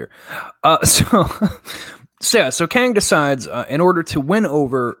helpful here. So Kang decides, in order to win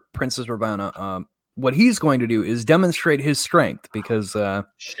over Princess Ravana, what he's going to do is demonstrate his strength because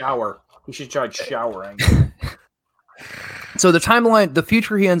shower. He should try showering. So the timeline, the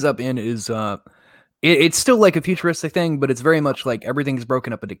future he ends up in is it's still like a futuristic thing, but it's very much like everything's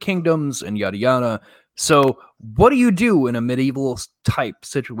broken up into kingdoms and yada yada. So what do you do in a medieval type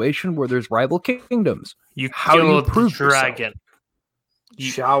situation where there's rival kingdoms? How do you prove the dragon?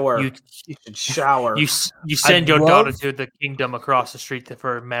 Shower. You should shower. You send your daughter to the kingdom across the street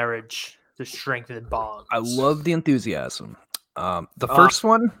for marriage to strengthen bonds. I love the enthusiasm. The first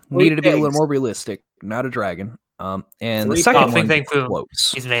one needed to be a little more realistic, not a dragon. And the second one,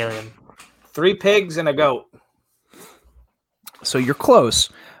 close. He's an alien. 3 pigs and a goat. So you're close.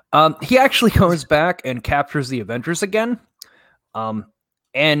 He actually goes back and captures the Avengers again.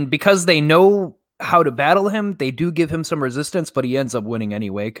 And because they know how to battle him, they do give him some resistance, but he ends up winning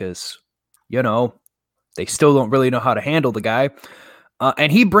anyway because, they still don't really know how to handle the guy.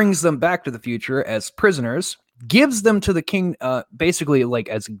 And he brings them back to the future as prisoners, gives them to the king, basically like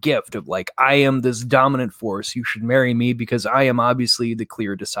as a gift of like, I am this dominant force. You should marry me because I am obviously the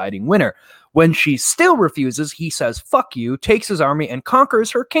clear deciding winner. When she still refuses, he says, fuck you, takes his army and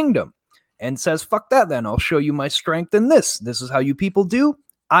conquers her kingdom and says, fuck that then. I'll show you my strength in this. This is how you people do.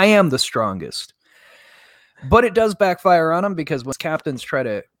 I am the strongest. But it does backfire on him because when captains try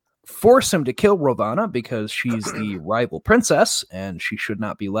to force him to kill Ravana because she's the rival princess and she should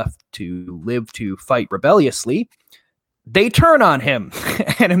not be left to live to fight rebelliously, they turn on him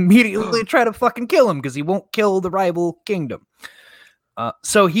and immediately try to fucking kill him because he won't kill the rival kingdom.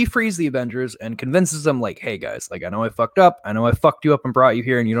 So he frees the Avengers and convinces them like, hey guys, like I know I fucked up. I know I fucked you up and brought you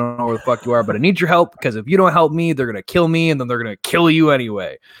here and you don't know where the fuck you are, but I need your help because if you don't help me, they're going to kill me and then they're going to kill you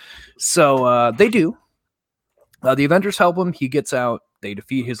anyway. So they do. The Avengers help him. He gets out. They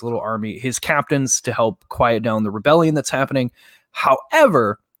defeat his little army, his captains, to help quiet down the rebellion that's happening.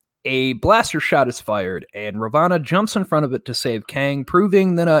 However, a blaster shot is fired, and Ravana jumps in front of it to save Kang,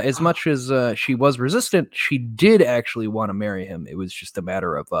 proving that as much as she was resistant, she did actually want to marry him. It was just a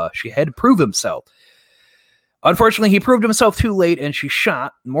matter of she had to prove himself. Unfortunately, he proved himself too late, and she's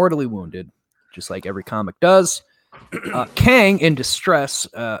shot, mortally wounded, just like every comic does. Kang, in distress,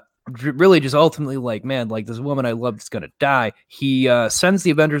 really just ultimately like, man, like this woman I loved is going to die. He sends the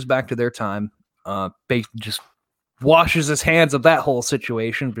Avengers back to their time, just washes his hands of that whole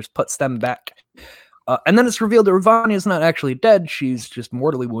situation, just puts them back. And then it's revealed that Ravana is not actually dead. She's just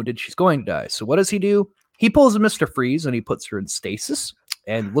mortally wounded. She's going to die. So what does he do? He pulls a Mr. Freeze and he puts her in stasis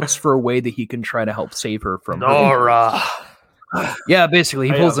and looks for a way that he can try to help save her from Nora. Yeah, basically,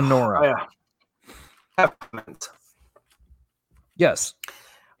 he pulls a Nora. Yes.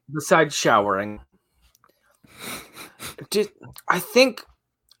 Besides showering, I think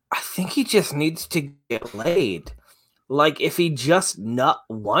he just needs to get laid. Like, if he just nut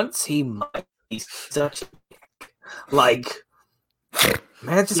once, he might be such a like.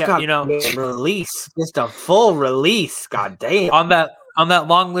 Man, just got release, just a full release. God damn. On that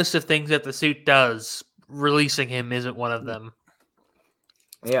long list of things that the suit does, releasing him isn't one of them.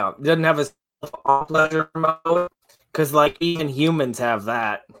 Yeah, doesn't have a pleasure mode because like even humans have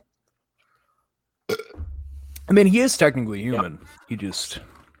that. I mean, he is technically human. Yep. He just,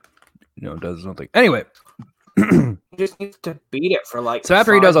 does something. Anyway, he just needs to beat it for like. So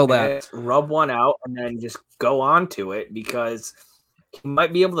after he does all that, rub one out and then just go on to it because he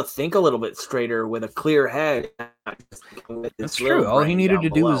might be able to think a little bit straighter with a clear head. That's true. All he needed to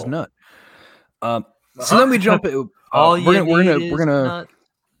do was nut. So then we jump. We're gonna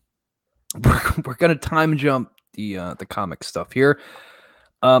time jump the comic stuff here.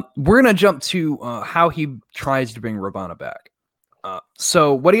 We're going to jump to how he tries to bring Ravana back.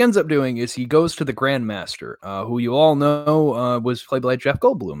 So what he ends up doing is he goes to the Grandmaster, who you all know was played by Jeff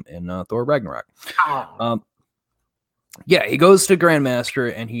Goldblum in Thor Ragnarok. Yeah, he goes to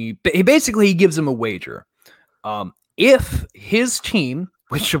Grandmaster and he basically gives him a wager. If his team,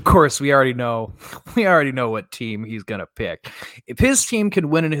 which of course we already know what team he's going to pick. If his team can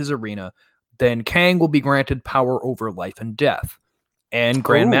win in his arena, then Kang will be granted power over life and death. And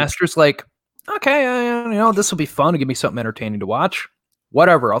Grandmaster's like, okay, this will be fun. Give me something entertaining to watch.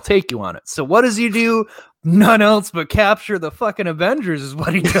 Whatever, I'll take you on it. So what does he do? None else but capture the fucking Avengers is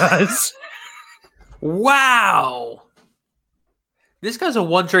what he does. Wow. This guy's a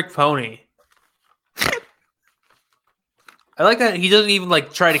one-trick pony. I like that he doesn't even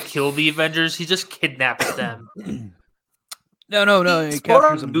try to kill the Avengers. He just kidnaps them. No. He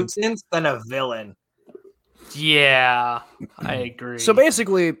captures them. Nuisance than a villain. Yeah, I agree. So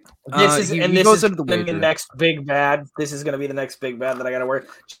basically, This is he and this goes is into the gonna be the wager. next big bad. This is gonna be the next big bad that I gotta work.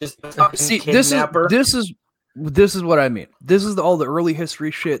 Just See, kidnapper. this is what I mean. This is all the early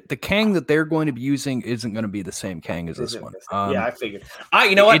history shit. The Kang that they're going to be using isn't going to be the same Kang as this one. Yeah, I figured.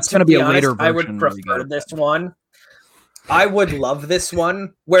 You know what? It's going to be a later I version. would prefer this one. I would love this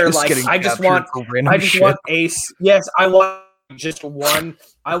one where Just like getting I just captured want for random shit. want yes, I want just one.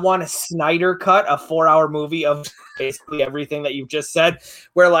 I want a Snyder cut, a 4-hour movie of basically everything that you've just said,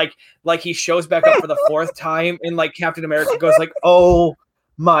 where like he shows back up for the 4th time and like Captain America goes like, "Oh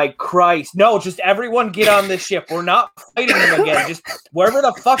my Christ. No, just everyone get on this ship. We're not fighting him again. Just wherever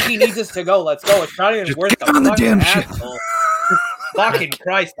the fuck he needs us to go, let's go. It's not even Just worth get on the damn ship." Fucking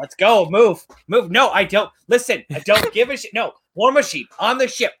Christ, let's go. Move. No, I don't. Listen, I don't give a shit. No, War Machine on the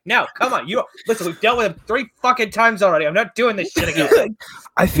ship. Now, come on. You don't listen, we've dealt with him 3 fucking times already. I'm not doing this shit again.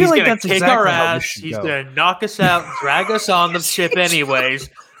 I feel He's like gonna that's kick exactly our how this ass. should He's go. gonna knock us out, drag us on the ship anyways.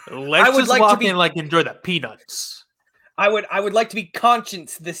 Let's would just like to walk be- in like enjoy the peanuts. I would like to be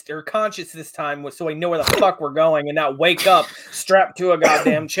conscious this time so I know where the fuck we're going and not wake up strapped to a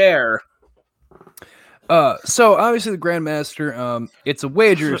goddamn chair. So obviously the Grandmaster, it's a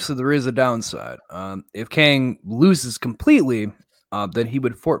wager, so there is a downside. If Kang loses completely, then he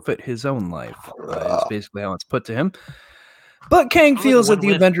would forfeit his own life. Is basically how it's put to him. But Kang feels that the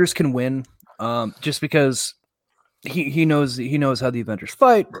win-win. Avengers can win, just because he knows how the Avengers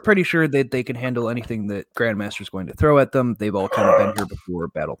fight. Pretty sure that they can handle anything that Grandmaster's going to throw at them. They've all kind of been here before,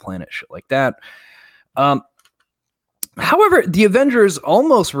 Battle Planet, shit like that. However, the Avengers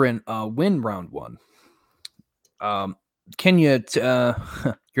almost win round 1. Can you?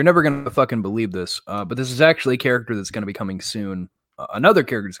 You're never gonna fucking believe this, but this is actually a character that's gonna be coming soon. Another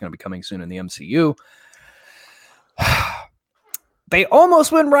character that's gonna be coming soon in the MCU. They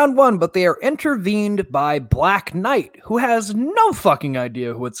almost win round 1, but they are intervened by Black Knight, who has no fucking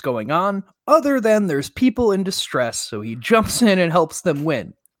idea what's going on, other than there's people in distress, so he jumps in and helps them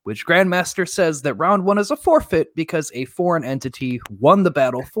win. Which Grandmaster says that round 1 is a forfeit because a foreign entity won the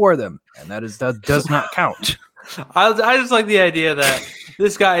battle for them, and that does not count. I just like the idea that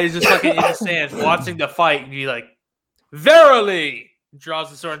this guy is just fucking in the stands watching the fight and he like, verily, draws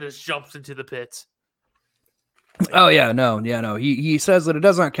the sword and just jumps into the pit. Oh yeah, no. He says that it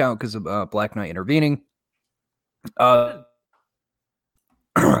does not count because of Black Knight intervening. So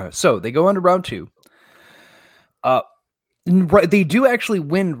they go into round 2. They do actually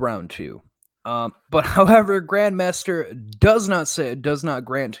win round 2. But however, Grandmaster does not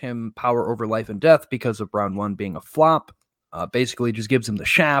grant him power over life and death because of round 1 being a flop. Basically just gives him the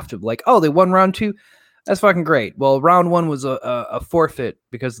shaft of like, oh, they won round 2. That's fucking great. Well, round 1 was a forfeit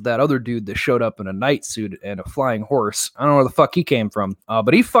because of that other dude that showed up in a knight suit and a flying horse. I don't know where the fuck he came from,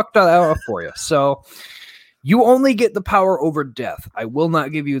 but he fucked that out for you. So you only get the power over death. I will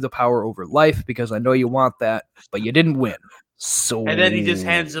not give you the power over life because I know you want that, but you didn't win. So And then he just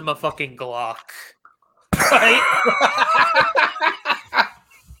hands him a fucking Glock. Right?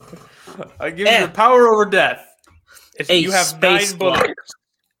 I give you the power over death. If A you have space 9 bullets.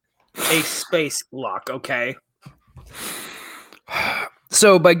 A space lock, okay.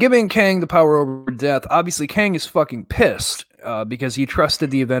 So by giving Kang the power over death, obviously Kang is fucking pissed because he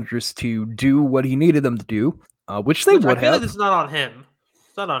trusted the Avengers to do what he needed them to do, which they would I feel have. like it's not on him.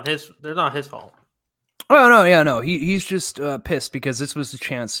 It's not on his. They're not his fault. Oh no, yeah, no. He's just pissed because this was a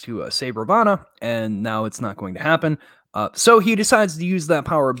chance to save Ravana, and now it's not going to happen. So he decides to use that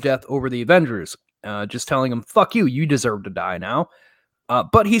power of death over the Avengers, just telling them, "Fuck you, you deserve to die now."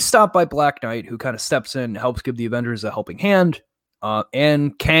 But he's stopped by Black Knight, who kind of steps in, helps give the Avengers a helping hand,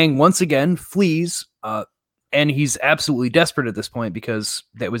 and Kang once again flees. And he's absolutely desperate at this point because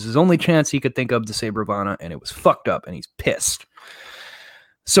that was his only chance he could think of to save Ravana, and it was fucked up, and he's pissed.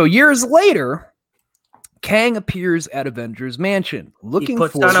 So years later, Kang appears at Avengers Mansion looking He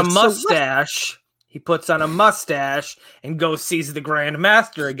puts for on a the mustache. He puts on a mustache and goes sees the Grand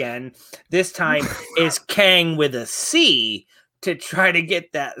Master again. This time is Kang with a C to try to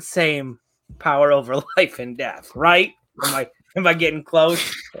get that same power over life and death. Right? Am I getting close?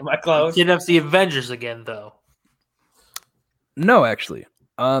 Am I close? Kidnaps the Avengers again, though. No, actually.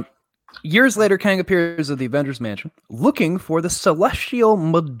 Years later, Kang appears at the Avengers Mansion looking for the Celestial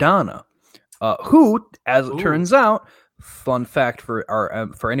Madonna, who, as it turns out, fun fact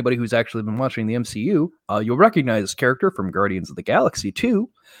for anybody who's actually been watching the MCU, you'll recognize this character from Guardians of the Galaxy 2.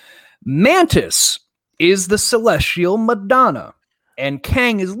 Mantis is the Celestial Madonna, and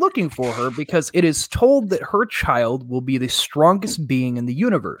Kang is looking for her because it is told that her child will be the strongest being in the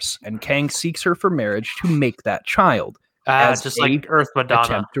universe, and Kang seeks her for marriage to make that child. As Just a like Earth Madonna.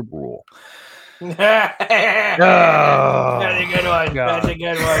 Attempt to rule. That's a good one. God. That's a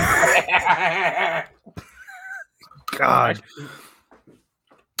good one. God.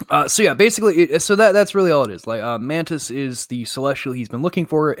 So yeah, basically, so that's really all it is. Like, Mantis is the celestial he's been looking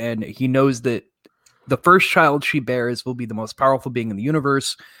for, and he knows that the first child she bears will be the most powerful being in the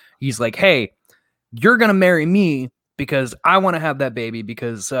universe. He's like, hey, you're gonna marry me because I want to have that baby,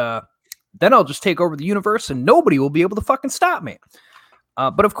 because then I'll just take over the universe and nobody will be able to fucking stop me.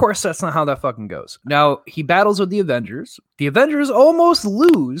 But of course, that's not how that fucking goes. Now, he battles with the Avengers. The Avengers almost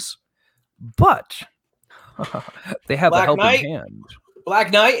lose, but they have Black a helping Knight? hand.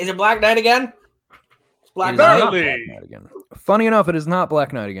 Black Knight? Is it Black Knight again? Black It is not Knight? Black Knight again. Funny enough, it is not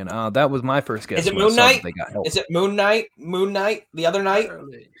Black Knight again. That was my first guess. Is it when I Moon saw that Knight? They got help. Is it Moon Knight? Moon Knight? The other night?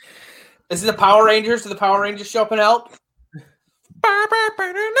 Is it the Power Rangers? Do the Power Rangers show up and help?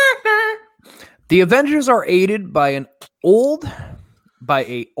 The Avengers are aided by a old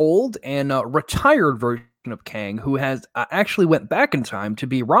and retired version of Kang, who has actually went back in time to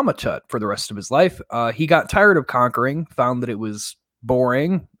be Ramatut for the rest of his life. He got tired of conquering, found that it was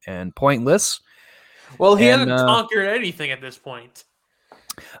boring and pointless. Well, he And, hasn't conquered anything at this point.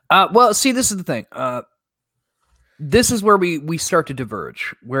 Well, see, this is the thing. This is where we start to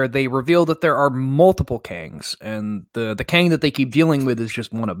diverge, where they reveal that there are multiple Kangs, and the Kang that they keep dealing with is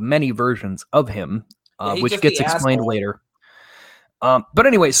just one of many versions of him, he's which just gets the explained asshole. later. But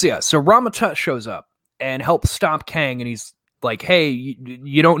anyway, so Ramatut shows up and helps stop Kang, and he's like, "Hey,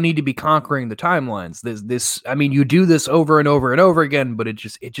 you don't need to be conquering the timelines. I mean, you do this over and over and over again, but it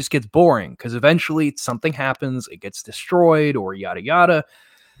just gets boring because eventually something happens, it gets destroyed, or yada yada."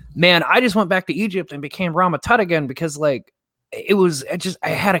 Man, I just went back to Egypt and became Ramatut again because, like, I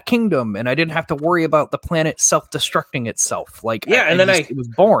had a kingdom and I didn't have to worry about the planet self-destructing itself. Like, Yeah, and then it was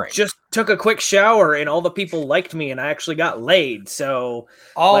boring. Just took a quick shower and all the people liked me and I actually got laid. So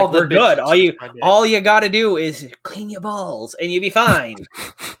All like, we're the good. bitches. All you got to do is clean your balls and you'll be fine.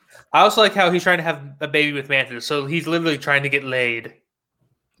 I also like how he's trying to have a baby with Mantis, so he's literally trying to get laid.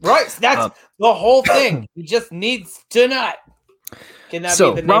 Right? So that's the whole thing. He just needs to nut. Can that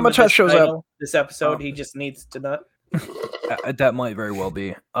So, be the name of Ramatut this shows title, up. This episode, he just needs to nut. That might very well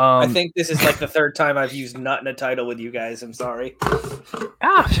be. I think this is like the third time I've used nut in a title with you guys. I'm sorry.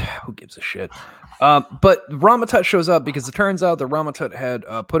 Who gives a shit? But Ramatut shows up because it turns out that Ramatut had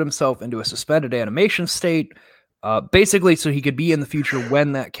put himself into a suspended animation state, basically so he could be in the future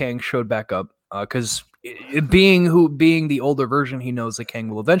when that Kang showed back up. Because being the older version, he knows that Kang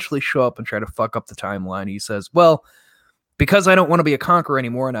will eventually show up and try to fuck up the timeline. He says, "Well, because I don't want to be a conqueror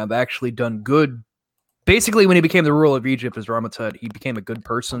anymore, and I've actually done good." Basically, when he became the ruler of Egypt as Ramatut, he became a good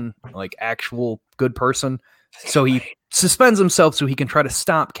person, like actual good person. So he suspends himself so he can try to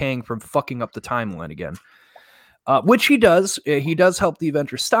stop Kang from fucking up the timeline again. Which he does. He does help the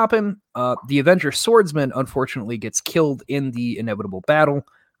Avengers stop him. The Avenger swordsman, unfortunately, gets killed in the inevitable battle.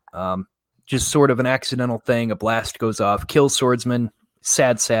 Just sort of an accidental thing. A blast goes off, kills swordsman.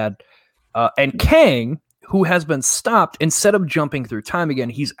 Sad. And Kang, who has been stopped, instead of jumping through time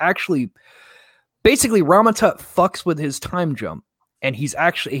again, he's actually... Basically, Ramatut fucks with his time jump, and he's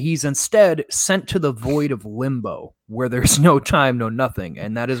instead sent to the void of limbo, where there's no time, no nothing,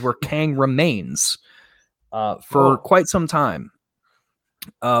 and that is where Kang remains for quite some time.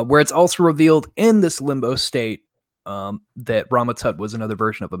 Where it's also revealed in this limbo state that Ramatut was another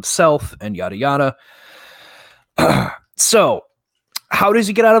version of himself, and yada yada. So, how does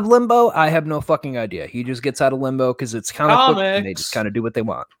he get out of limbo? I have no fucking idea. He just gets out of limbo because it's comic book, and they just kind of do what they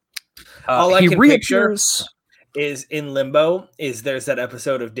want. All I he can reappears. Is in Limbo. There's that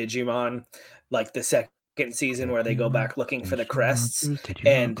episode of Digimon, like the second season, where they go back looking for the crests,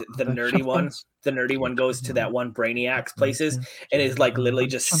 and the nerdy one goes to that one Brainiac's places and is like literally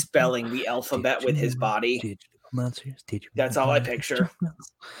just spelling the alphabet with his body. That's all I picture.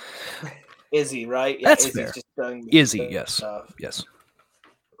 Izzy, right? Yeah, That's Izzy's fair. just doing Izzy, the yes. stuff. Yes.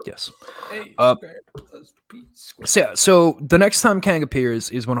 So the next time Kang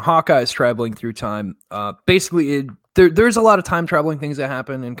appears is when Hawkeye is traveling through time. Basically, there's a lot of time traveling things that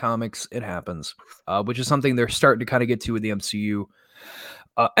happen in comics. It happens, which is something they're starting to kind of get to with the MCU.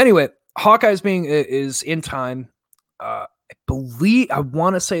 Anyway, Hawkeye is in time. I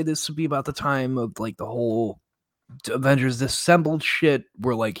want to say this would be about the time of like the whole Avengers Disassembled shit,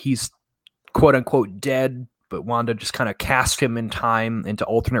 where like he's quote unquote dead. But Wanda just kind of cast him in time into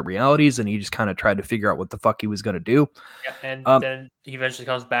alternate realities, and he just kind of tried to figure out what the fuck he was going to do. Yeah, and then he eventually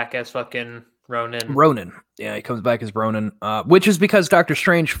comes back as fucking Ronan. Yeah, he comes back as Ronan, which is because Doctor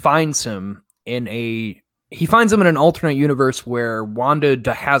Strange finds him in an alternate universe where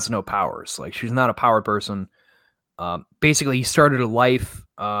Wanda has no powers. Like, she's not a power person. Basically, he started a life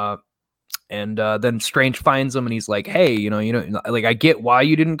And then Strange finds him and he's like, hey, like, I get why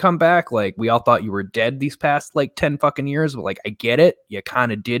you didn't come back. Like, we all thought you were dead these past like 10 fucking years, but like, I get it. You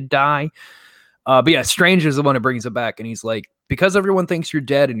kind of did die. But yeah, Strange is the one who brings it back. And he's like, because everyone thinks you're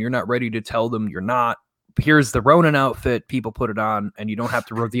dead and you're not ready to tell them you're not, here's the Ronin outfit. People put it on and you don't have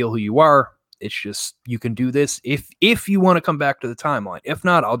to reveal who you are. It's just, you can do this if you want to come back to the timeline. If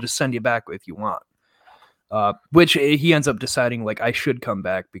not, I'll just send you back if you want. Which he ends up deciding, like, I should come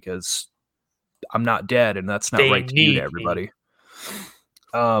back because I'm not dead, and that's not right to do to everybody.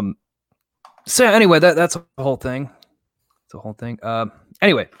 So anyway, that's the whole thing. It's the whole thing.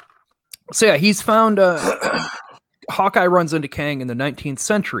 Anyway, so yeah, he's found Hawkeye runs into Kang in the 19th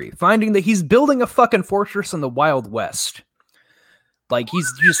century, finding that he's building a fucking fortress in the Wild West. Like,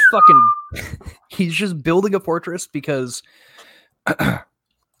 he's just building a fortress because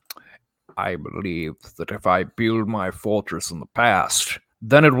I believe that if I build my fortress in the past,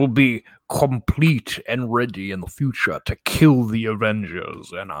 then it will be complete and ready in the future to kill the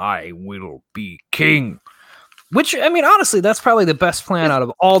Avengers, and I will be king. Which, I mean, honestly, that's probably the best plan out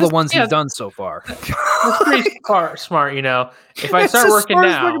of all the ones he's done so far. That's pretty smart, you know. If I start working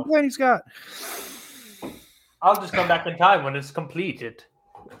now, plan he's got. I'll just come back in time when it's completed.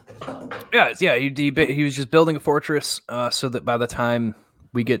 Yeah. He was just building a fortress so that by the time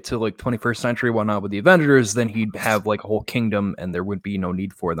we get to like 21st century, whatnot, with the Avengers, then he'd have like a whole kingdom and there would be no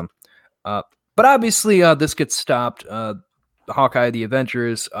need for them. But obviously this gets stopped. Hawkeye, the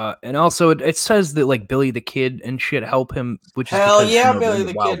Avengers, and also it says that like Billy the Kid and shit help him, which is because, Billy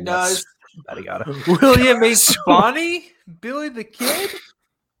the Kid does. William H. Bonnie? Billy the Kid?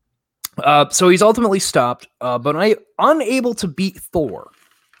 So he's ultimately stopped, but unable to beat Thor.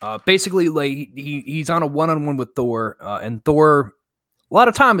 Basically, like he's on a one-on-one with Thor, and Thor, a lot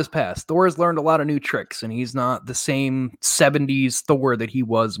of time has passed. Thor has learned a lot of new tricks, and he's not the same 70s Thor that he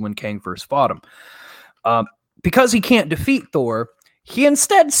was when Kang first fought him. Because he can't defeat Thor, he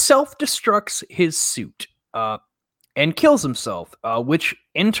instead self-destructs his suit and kills himself, which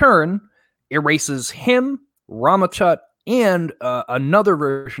in turn erases him, Ramatut, and another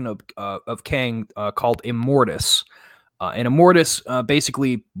version of Kang called Immortus. And Immortus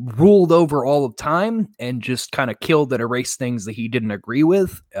basically ruled over all of time and just kind of killed and erased things that he didn't agree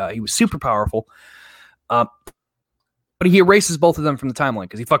with. He was super powerful. But he erases both of them from the timeline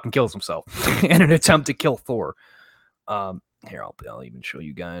because he fucking kills himself in an attempt to kill Thor. Here, I'll even show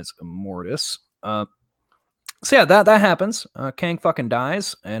you guys Immortus. So yeah, that happens. Kang fucking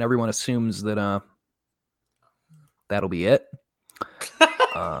dies, and everyone assumes that that'll be it.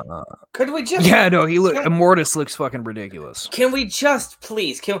 Could we just? Yeah, no. Immortus looks fucking ridiculous. Can we just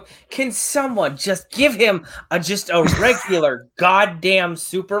please? Can someone just give him just a regular goddamn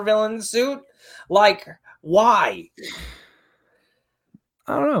supervillain suit? Like, why?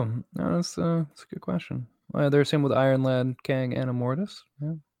 I don't know. No, that's a good question. Well, there's him with Iron Lad, Kang, and Immortus.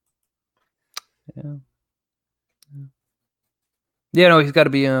 Yeah, no, he's got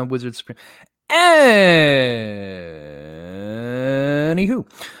to be a Wizard Supreme. Anywho,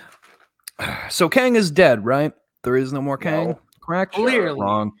 so Kang is dead, right? There is no more Kang, No. correct? Clearly.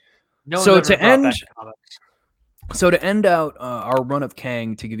 Wrong. No So one's to ever brought end- back comics. So to end out our run of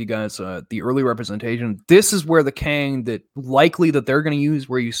Kang, to give you guys the early representation, this is where the Kang that they're going to use,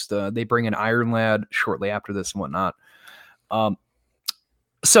 where they bring in Iron Lad shortly after this and whatnot.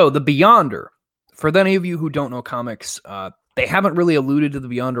 So the Beyonder, for any of you who don't know comics, they haven't really alluded to the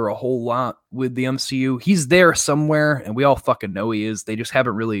Beyonder a whole lot with the MCU. He's there somewhere, and we all fucking know he is. They just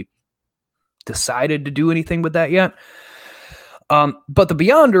haven't really decided to do anything with that yet. But the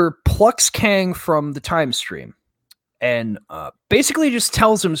Beyonder plucks Kang from the time stream. And basically just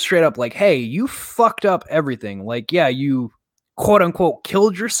tells him straight up, like, hey, you fucked up everything. Like, yeah, you quote unquote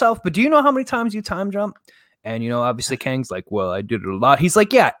killed yourself, but do you know how many times you time jump? And, obviously Kang's like, well, I did it a lot. He's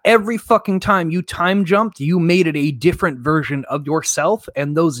like, yeah, every fucking time you time jumped, you made it a different version of yourself.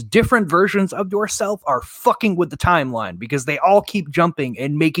 And those different versions of yourself are fucking with the timeline because they all keep jumping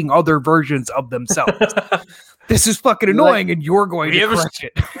and making other versions of themselves. This is fucking annoying, and you're going to correct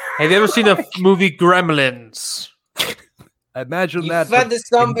it. Have you ever seen the movie Gremlins? Imagine You that. fed the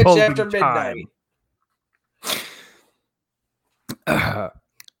son in bitch Poland after midnight.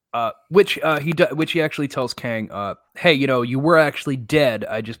 Which he actually tells Kang, hey, you were actually dead.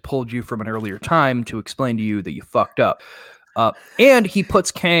 I just pulled you from an earlier time to explain to you that you fucked up. And he puts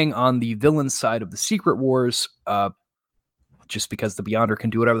Kang on the villain side of the Secret Wars, just because the Beyonder can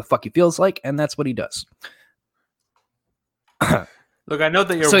do whatever the fuck he feels like, and that's what he does. Look, I know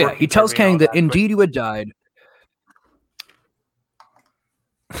that you're. So yeah, working he tells for me and Kang all that but- indeed you had died.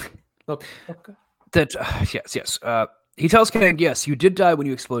 Look, That yes. He tells Kang, yes, you did die when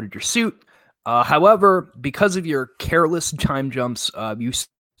you exploded your suit. However, because of your careless time jumps, you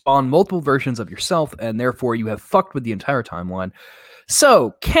spawn multiple versions of yourself, and therefore you have fucked with the entire timeline.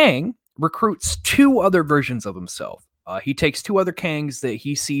 So Kang recruits 2 other versions of himself. He takes 2 other Kangs that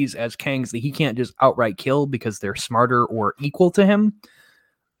he sees as Kangs that he can't just outright kill because they're smarter or equal to him.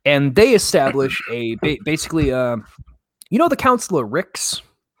 And they establish basically, you know, the Council of Ricks?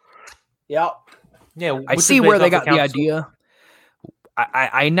 Yeah. Yeah, I see where they got the idea.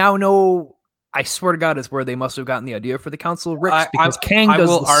 I now know, I swear to God, is where they must have gotten the idea for the Council of Ricks, because Kang does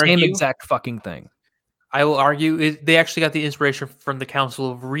the same exact fucking thing. I will argue they actually got the inspiration from the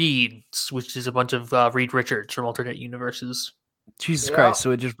Council of Reeds, which is a bunch of Reed Richards from alternate universes. Jesus Christ,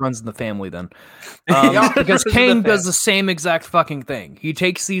 so it just runs in the family then. Because Kang does the same exact fucking thing. He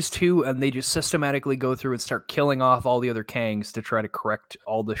takes these 2 and they just systematically go through and start killing off all the other Kangs to try to correct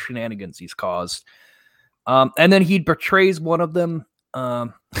all the shenanigans he's caused. And then he betrays one of them.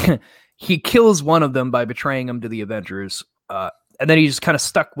 He kills one of them by betraying him to the Avengers. And then he's just kind of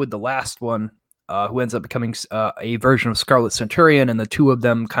stuck with the last one. Who ends up becoming a version of Scarlet Centurion, and the 2 of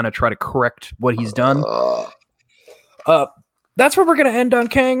them kind of try to correct what he's done. That's where we're going to end on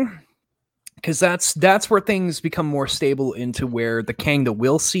Kang, because that's where things become more stable into where the Kang that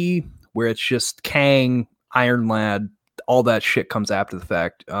we'll see, where it's just Kang, Iron Lad, all that shit comes after the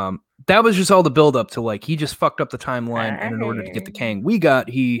fact. That was just all the build up to, like, he just fucked up the timeline, and in order to get the Kang we got,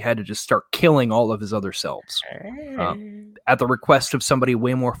 he had to just start killing all of his other selves. At the request of somebody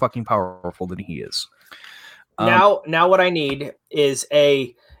way more fucking powerful than he is. Now what I need is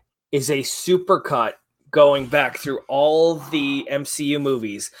a supercut going back through all the MCU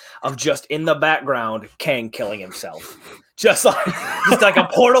movies of just in the background Kang killing himself. Just like a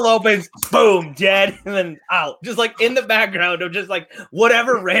portal opens, boom, dead, and then out. Just like in the background of just like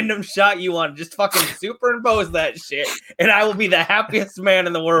whatever random shot you want. Just fucking superimpose that shit, and I will be the happiest man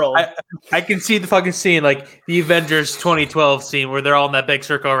in the world. I can see the fucking scene, like the Avengers 2012 scene where they're all in that big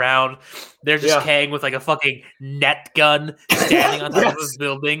circle around. They're just Kang with like a fucking net gun standing on top of this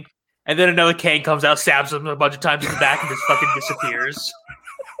building. And then another Kang comes out, stabs him a bunch of times in the back, and just fucking disappears.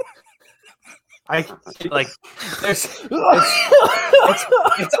 It's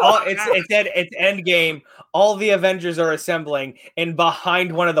Endgame. All the Avengers are assembling, and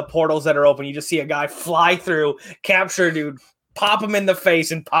behind one of the portals that are open, you just see a guy fly through, capture a dude, pop him in the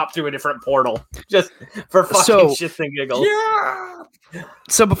face, and pop through a different portal, just for fucking shits and giggles. Yeah.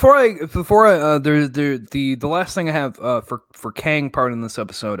 So before I the last thing I have for Kang part in this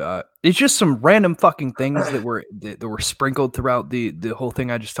episode, it's just some random fucking things that were sprinkled throughout the whole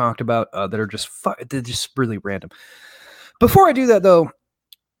thing I just talked about that are they're just really random. Before I do that though,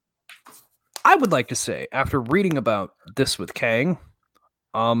 I would like to say, after reading about this with Kang,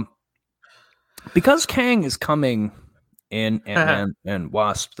 because Kang is coming in Ant-Man and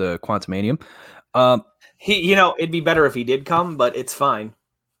Wasp, the Quantumanium, it'd be better if he did come, but it's fine.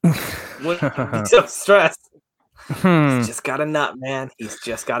 Wouldn't be so stressed. He's just got a nut, man. He's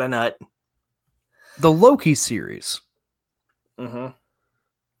just got a nut. The Loki series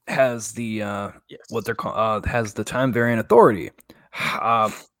has the what they're called has the Time Variant Authority.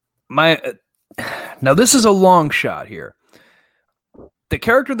 Now this is a long shot here. The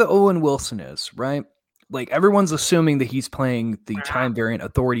character that Owen Wilson is, right? Like everyone's assuming that he's playing the Time Variant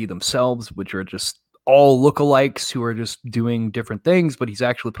Authority themselves, which are just all lookalikes who are just doing different things, but he's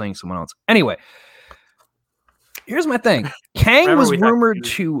actually playing someone else. Anyway, here's my thing. Kang was rumored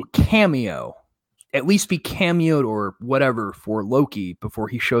to cameo, at least be cameoed or whatever for Loki before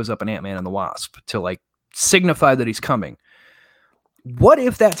he shows up in Ant-Man and the Wasp to like signify that he's coming. What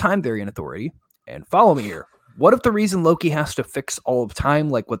if that Time Variant Authority, and follow me here, what if the reason Loki has to fix all of time,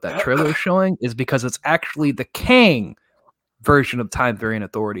 like what that trailer is showing, is because it's actually the Kang version of Time Variant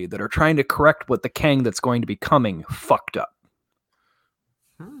Authority that are trying to correct what the Kang that's going to be coming fucked up?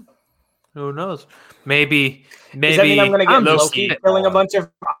 Who knows? Maybe. Does that mean I'm going to get Loki killing a bunch of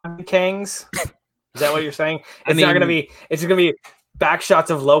Kangs? Is that what you're saying? It's going to be back shots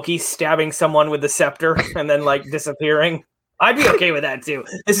of Loki stabbing someone with the scepter and then like disappearing. I'd be okay with that too.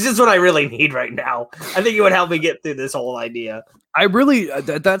 This is just what I really need right now. I think it would help me get through this whole idea. I'm only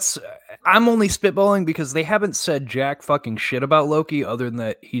spitballing because they haven't said jack fucking shit about Loki other than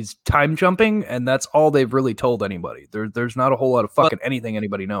that he's time jumping, and that's all they've really told anybody. There's not a whole lot of fucking anything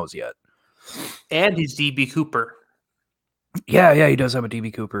anybody knows yet. And he's DB Cooper. Yeah, he does have a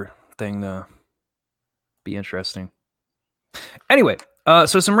DB Cooper thing to be interesting. Anyway,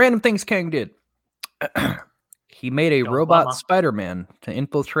 so some random things Kang did. He made a robot Spider-Man to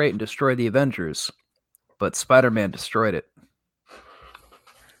infiltrate and destroy the Avengers, but Spider-Man destroyed it.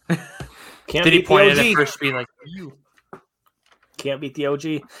 Did he point at it first being like, you? Can't beat the OG.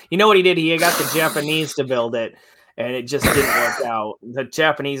 You know what he did? He got the Japanese to build it, and it just didn't work out. The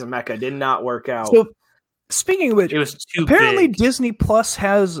Japanese mecha did not work out. So, speaking of which, it was too apparently big. Disney Plus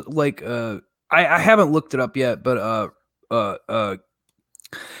has like I haven't looked it up yet, but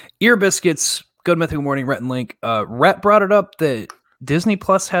Ear Biscuits, Good Mythical Morning, Rhett and Link, Rhett brought it up that Disney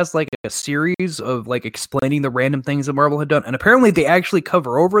Plus has like a series of like explaining the random things that Marvel had done, and apparently they actually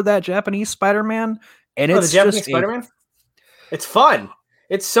cover over that Japanese Spider-Man. And it's the Japanese Spider-Man. It's fun.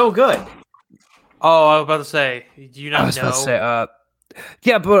 It's so good. Oh, I was about to say, do you not know? I was about to say,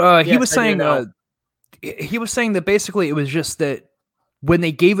 yeah, but he was saying, he was saying that basically it was just that when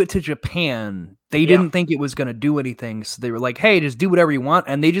they gave it to Japan, they didn't think it was going to do anything, so they were like, "Hey, just do whatever you want,"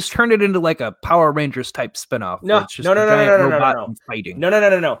 and they just turned it into like a Power Rangers type spinoff. No, it's just no. Fighting.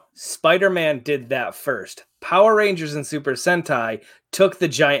 No. Spider-Man did that first. Power Rangers and Super Sentai took the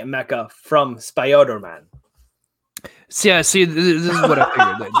giant mecha from Spider-Man. Yeah, see, this is what I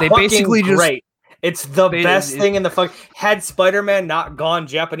figured. They basically just great. It's the best thing in the fuck. Had Spider-Man not gone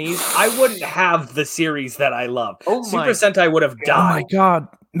Japanese, I wouldn't have the series that I love. Super Sentai would have died. Oh my god,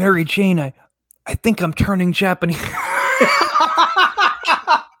 Mary Jane, I think I'm turning Japanese.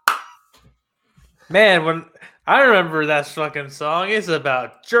 Man, when I remember that fucking song, it's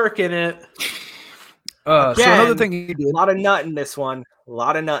about jerking it. So another thing he did. A lot of nut in this one.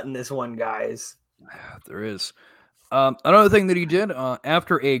 Guys. There is. Another thing that he did,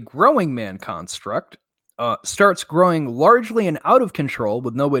 after a growing man construct starts growing largely and out of control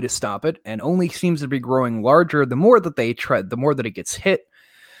with no way to stop it, and only seems to be growing larger the more that they tread, the more that it gets hit.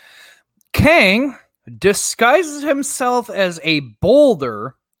 Kang disguises himself as a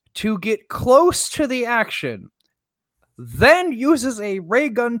boulder to get close to the action, then uses a ray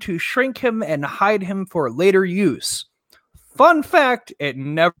gun to shrink him and hide him for later use. Fun fact, it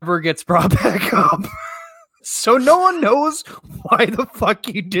never gets brought back up. So no one knows why the fuck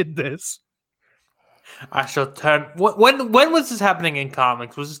he did this. I shall turn. When was this happening in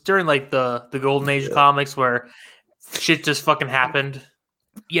comics? Was this during like the golden age of comics where shit just fucking happened?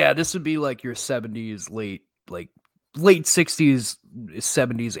 Yeah, this would be like your 70s, late 60s,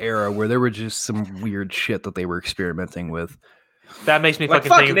 70s era where there were just some weird shit that they were experimenting with. That makes me like,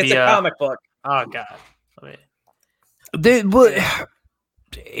 fucking think of it's a comic book. Oh god.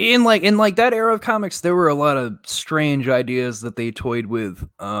 In that era of comics, there were a lot of strange ideas that they toyed with.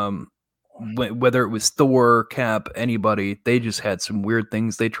 Whether it was Thor, Cap, anybody, they just had some weird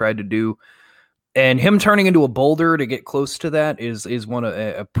things they tried to do. And him turning into a boulder to get close to that is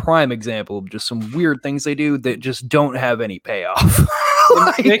a prime example of just some weird things they do that just don't have any payoff.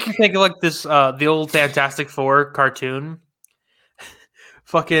 It makes me think of like this the old Fantastic Four cartoon.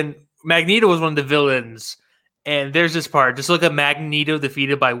 Fucking Magneto was one of the villains, and there's this part. Just look at Magneto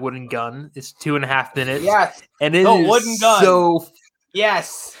defeated by wooden gun. It's 2.5 minutes. Yes, and it is wooden gun. So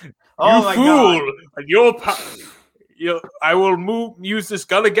yes. Oh you my fool! God. I will use this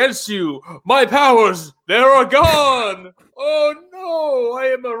gun against you. My powers, they are gone. Oh no, I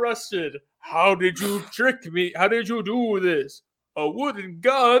am arrested. How did you trick me? How did you do this? A wooden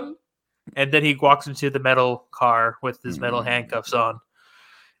gun? And then he walks into the metal car with his metal handcuffs on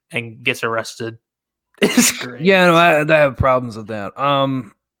and gets arrested. It's great. Yeah, no, I have problems with that.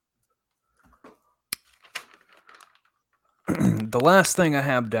 The last thing I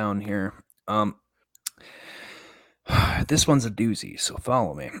have down here, this one's a doozy, so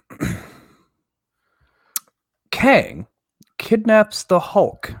follow me. Kang kidnaps the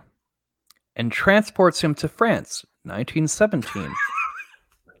Hulk and transports him to France, 1917.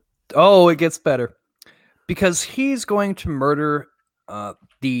 Oh, it gets better. Because he's going to murder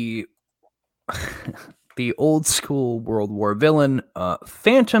the old school World War villain,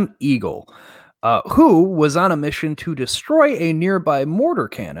 Phantom Eagle, who was on a mission to destroy a nearby mortar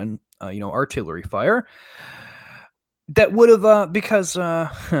cannon, artillery fire, that would have,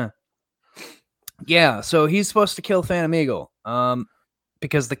 so he's supposed to kill Phantom Eagle,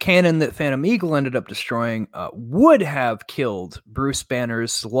 because the cannon that Phantom Eagle ended up destroying would have killed Bruce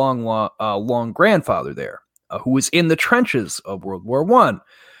Banner's long grandfather there, who was in the trenches of World War I.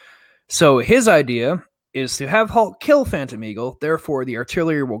 So his idea is to have Hulk kill Phantom Eagle, therefore the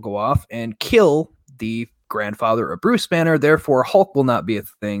artillery will go off and kill the grandfather of Bruce Banner, therefore Hulk will not be a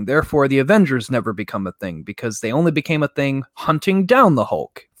thing, therefore the Avengers never become a thing, because they only became a thing hunting down the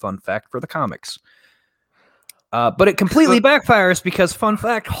Hulk. Fun fact for the comics. But it completely backfires because, fun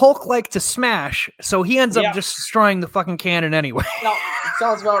fact, Hulk liked to smash, so he ends up just destroying the fucking cannon anyway. No,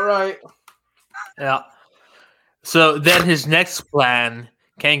 sounds about right. Yeah. So then his next plan,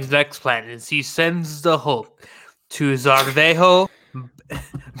 Kang's next plan, is he sends the Hulk to Zarvejo,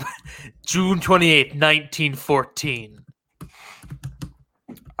 June 28th, 1914.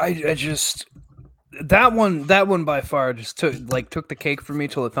 I just that one by far just took the cake for me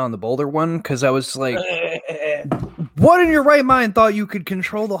till I found the Boulder one, because I was like, what in your right mind thought you could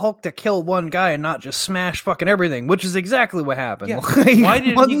control the Hulk to kill one guy and not just smash fucking everything, which is exactly what happened. Yeah. Like, Why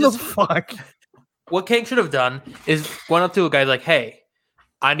did what he the just fuck? What Kang should have done is went up to a guy like, hey,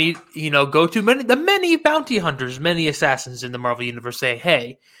 I need, go to many bounty hunters, many assassins in the Marvel Universe, say,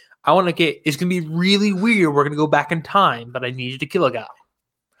 hey, I want to it's going to be really weird. We're going to go back in time, but I need you to kill a guy.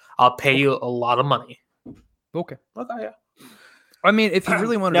 I'll pay you a lot of money. Okay. Okay, yeah. I mean, if you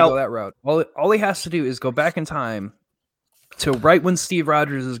really wanted to go that route, all he has to do is go back in time to right when Steve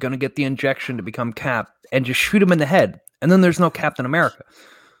Rogers is going to get the injection to become Cap and just shoot him in the head. And then there's no Captain America.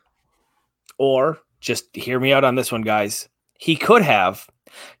 Or, just hear me out on this one, guys. He could have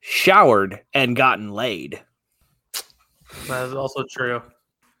showered and gotten laid. That is also true.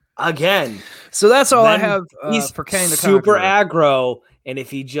 Again. So that's all I have he's for Kang the super Conqueror. aggro, and if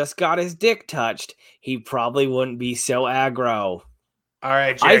he just got his dick touched, he probably wouldn't be so aggro. All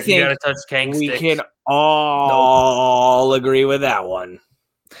right, Jack, you gotta touch Kang's we dick. can all agree with that one.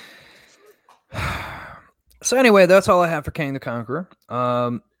 So anyway, that's all I have for Kang the Conqueror.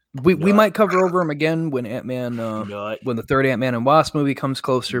 We might cover over him again when Ant-Man, when the third Ant-Man and Wasp movie comes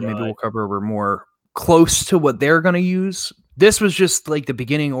closer. Maybe we'll cover over more close to what they're going to use. This was just like the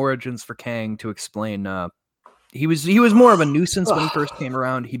beginning origins for Kang to explain. He was more of a nuisance when he first came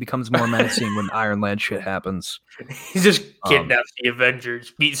around. He becomes more menacing when Iron Lad shit happens. He just kidnaps the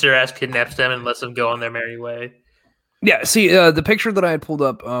Avengers, beats their ass, kidnaps them, and lets them go on their merry way. Yeah, see, the picture that I had pulled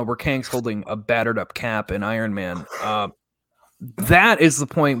up where Kang's holding a battered up Cap and Iron Man, that is the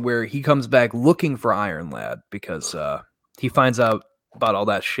point where he comes back looking for Iron Lad because he finds out about all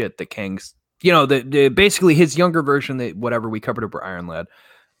that shit that Kang's, basically his younger version, that whatever we covered over Iron Lad.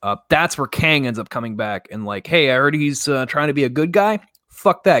 That's where Kang ends up coming back and like, hey, I heard he's trying to be a good guy.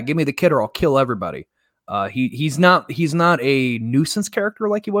 Fuck that. Give me the kid or I'll kill everybody. He's not a nuisance character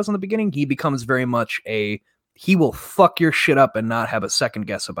like he was in the beginning. He becomes very much he will fuck your shit up and not have a second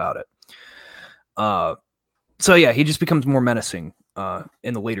guess about it. So yeah, he just becomes more menacing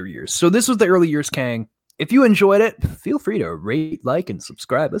in the later years. So this was the early years Kang. If you enjoyed it, feel free to rate, like, and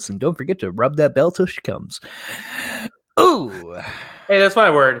subscribe us, and don't forget to rub that bell till she comes. Ooh. Hey, that's my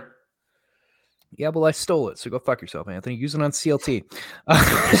word. Yeah, well, I stole it, so go fuck yourself, Anthony. Use it on CLT.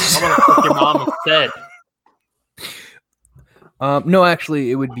 I'm gonna fuck your mom instead. No, actually,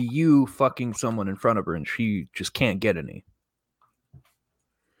 it would be you fucking someone in front of her, and she just can't get any.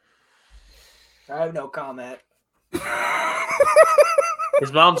 I have no comment.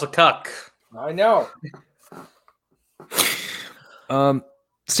 His mom's a cuck. I know.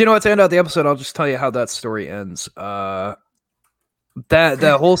 So to end out the episode, I'll just tell you how that story ends. That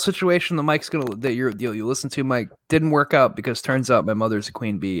whole situation you listen to, Mike, didn't work out because turns out my mother's a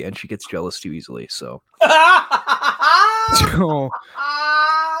queen bee and she gets jealous too easily. So, It's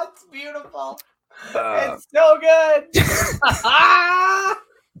beautiful. It's so good.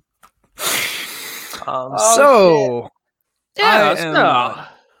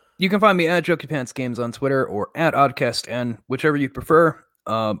 You can find me at JokeyPantsGames on Twitter or at OddcastN, whichever you prefer.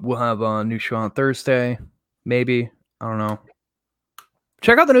 We'll have a new show on Thursday, maybe. I don't know.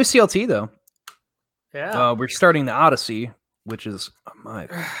 Check out the new CLT though. Yeah, we're starting the Odyssey, which is my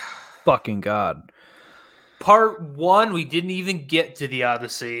fucking god. Part 1, we didn't even get to the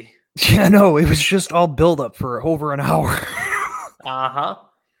Odyssey. Yeah, no, it was just all build up for over an hour. Uh-huh.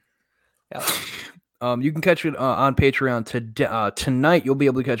 Yeah. You can catch it on Patreon tonight. You'll be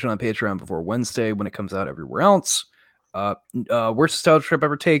able to catch it on Patreon before Wednesday when it comes out everywhere else. Worst nostalgia trip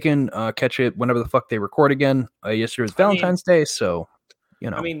ever taken. Catch it whenever the fuck they record again. Yesterday was Valentine's Day, so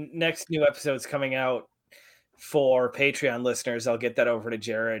I mean, next new episode's coming out for Patreon listeners. I'll get that over to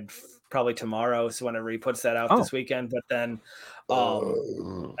Jared probably tomorrow, so whenever he puts that out this weekend. But then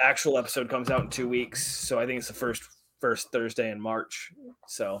actual episode comes out in 2 weeks, so I think it's the first Thursday in March.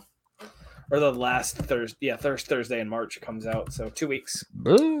 So, or the last Thursday, first Thursday in March it comes out. So 2 weeks.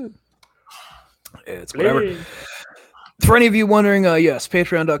 It's whatever. For any of you wondering, yes,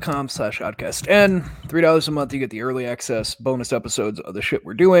 patreon.com/oddcastn. $3 a month, you get the early access bonus episodes of the shit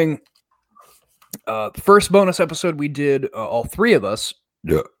we're doing. The first bonus episode we did, all three of us.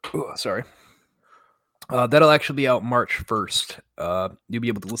 Sorry. That'll actually be out March 1st. You'll be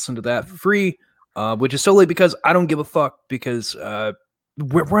able to listen to that for free, which is solely because I don't give a fuck because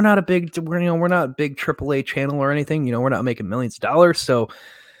we're not a big AAA channel or anything. We're not making millions of dollars. So,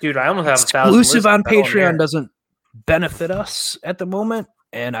 dude, I almost have exclusive on Patreon doesn't benefit us at the moment,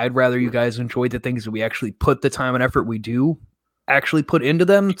 and I'd rather you guys enjoy the things that we actually put the time and effort we do actually put into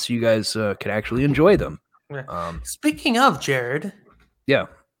them, so you guys can actually enjoy them. Speaking of, Jared,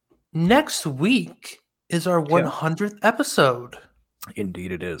 next week is our 100th episode.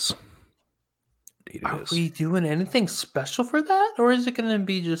 Indeed, it is. Are we doing anything special for that, or is it going to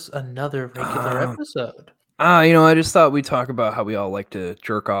be just another regular episode? I just thought we'd talk about how we all like to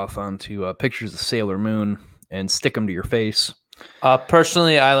jerk off onto pictures of Sailor Moon and stick them to your face.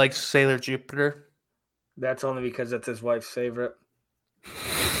 Personally, I like Sailor Jupiter. That's only because that's his wife's favorite.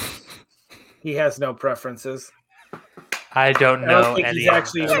 He has no preferences. I don't know. I don't think he's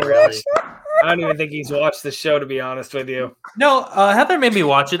actually even watched. I don't even think he's watched the show, to be honest with you. No, Heather made me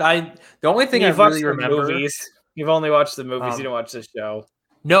watch it. The only thing I really remember. Movies. You've only watched the movies. You didn't watch the show.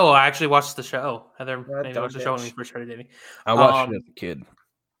 No, I actually watched the show. Heather made me watch the show when we first started dating. I watched it as a kid.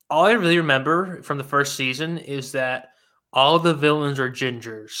 All I really remember from the first season is that all the villains are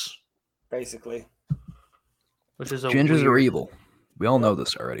gingers, basically. Which is gingers are evil. We all know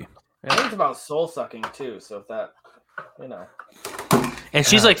this already. I think it's about soul sucking too. So if that, and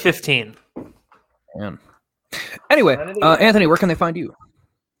she's like 15. Man. Anyway, Anthony, where can they find you?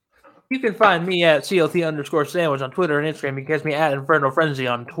 You can find me at CLT_sandwich on Twitter and Instagram. You can catch me at Inferno Frenzy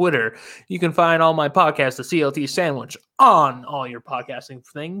on Twitter. You can find all my podcasts, the CLT Sandwich, on all your podcasting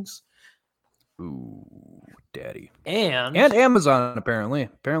things. Ooh, daddy. And Amazon, apparently.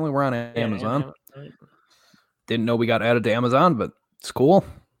 Apparently we're on Amazon. Didn't know we got added to Amazon, but it's cool.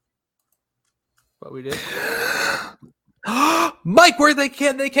 What we did. Mike, where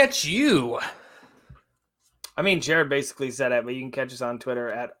can they catch you? I mean, Jared basically said it, but you can catch us on Twitter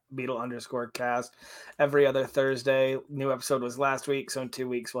at Beetle_cast every other Thursday. New episode was last week, so in 2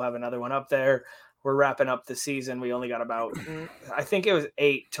 weeks we'll have another one up there. We're wrapping up the season. We only got about, I think it was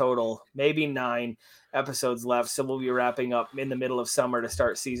 8 total, maybe 9 episodes left. So we'll be wrapping up in the middle of summer to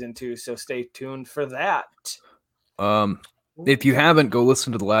start season 2. So stay tuned for that. If you haven't, go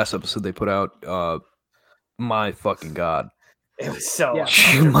listen to the last episode they put out. My fucking God. It was so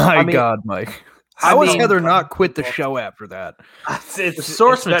God, Mike. How has Heather not quit the show after that? The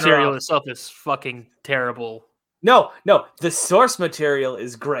source material itself is fucking terrible. No, the source material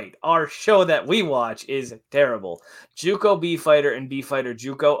is great. Our show that we watch is terrible. Juco B Fighter and B Fighter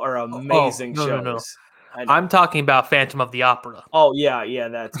Juco are amazing shows. No. I'm talking about Phantom of the Opera. Oh, yeah,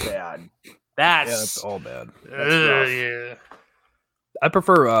 that's bad. That's all bad. Yeah. I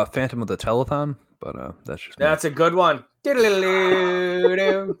prefer Phantom of the Telethon, but that's just that's a good one.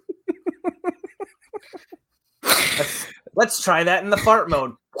 Let's try that in the fart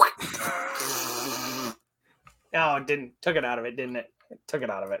mode. No, it didn't. Took it out of it, didn't it? Took it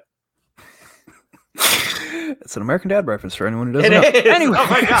out of it. It's an American Dad reference for anyone who doesn't know. Anyway, oh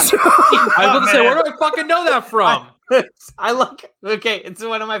my God. I was going to say, where do I fucking know that from? It's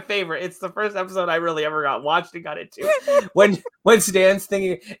one of my favorite. It's the first episode I really ever watched and got into. When Stan's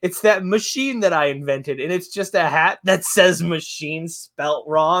thinking, it's that machine that I invented, and it's just a hat that says machine spelt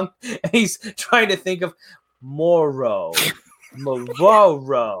wrong. And he's trying to think of Mororo,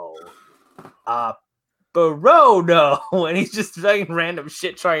 Barono, and he's just saying random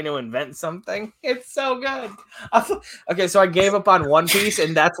shit trying to invent something. It's so good. Okay, so I gave up on One Piece,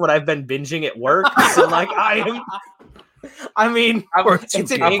 and that's what I've been binging at work. So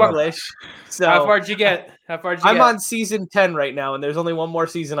it's in English. So how far did you get? I'm on season 10 right now, and there's only one more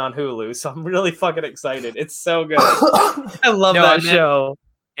season on Hulu, so I'm really fucking excited. It's so good. I love that show.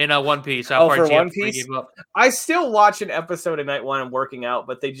 In One Piece. How far did you One Piece? I still watch an episode a night when I'm working out,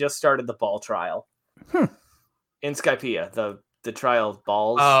 but they just started the ball trial. In Skypiea, the trial of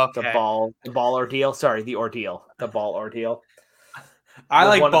balls, the ball ordeal. Sorry, the ordeal, the ball ordeal. I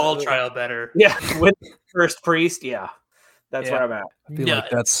like ball trial better. Yeah, with First Priest. Yeah, that's where I'm at. I feel like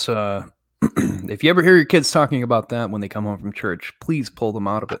that's. If you ever hear your kids talking about that when they come home from church, please pull them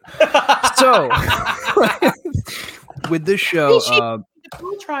out of it. So, with this show,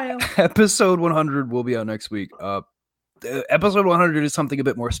 episode 100 will be out next week. Episode 100 is something a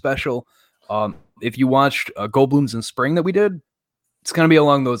bit more special. If you watched Goldblum's in Spring that we did, it's going to be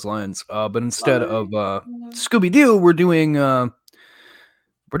along those lines. But instead of Scooby-Doo, we're doing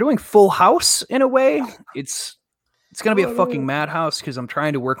Full House in a way. It's going to be a fucking madhouse because I'm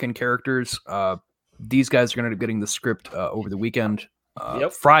trying to work in characters. These guys are going to be getting the script over the weekend,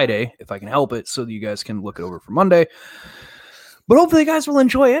 Friday, if I can help it, so that you guys can look it over for Monday. But hopefully you guys will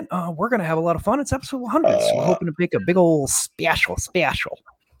enjoy it. We're going to have a lot of fun. It's episode 100, so we're hoping to make a big old special.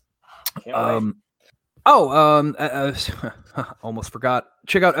 Almost forgot.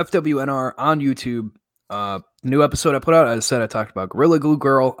 Check out FWNR on YouTube. New episode I put out, I said I talked about Gorilla Glue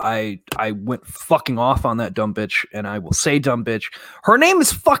Girl. I went fucking off on that dumb bitch, and I will say dumb bitch. Her name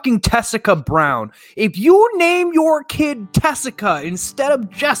is fucking Tessica Brown. If you name your kid Tessica instead of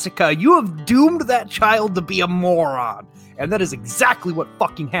Jessica, you have doomed that child to be a moron. And that is exactly what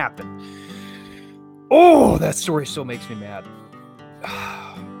fucking happened. Oh, that story still makes me mad.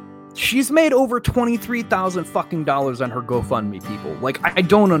 She's made over $23,000 fucking dollars on her GoFundMe, people. Like, I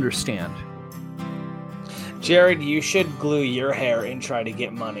don't understand. Jared, you should glue your hair and try to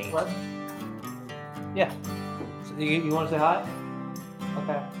get money. What? Yeah. So you want to say hi?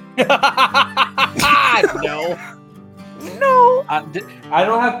 Okay. No. No. I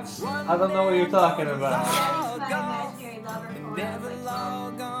don't know what you're talking about.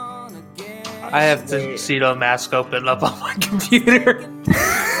 I have Tuxedo Mask open up on my computer.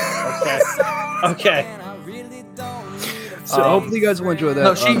 Okay. So hopefully you guys will enjoy that.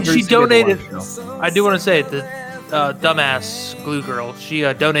 No, she donated. I do want to say the dumbass glue girl. She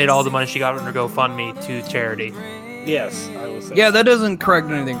donated all the money she got from her GoFundMe to charity. Yes, I will say. Yeah, that doesn't correct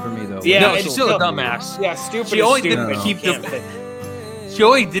anything for me though. Yeah, no, she's still a dumbass. Yeah, stupid. She only stupid. didn't keep the. She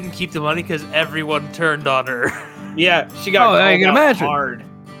only didn't keep the money because everyone turned on her. Yeah, she got. I can imagine. Hard.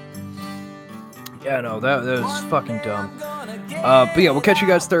 Yeah, no, that was fucking dumb. But yeah, we'll catch you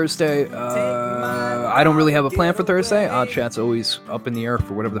guys Thursday. I don't really have a plan for Thursday. Odd Chat's always up in the air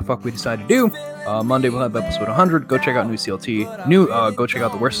for whatever the fuck we decide to do. Monday we'll have episode 100. Go check out New CLT. Go check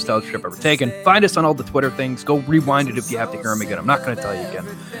out the worst nostalgia trip ever taken. Find us on all the Twitter things. Go rewind it if you have to hear them again. I'm not going to tell you again.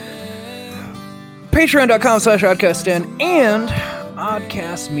 Patreon.com/OddcastDen and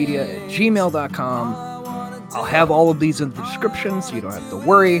oddcastmedia@gmail.com. I'll have all of these in the description so you don't have to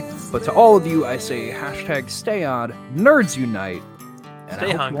worry. But to all of you, I say #StayOdd, Nerds Unite, and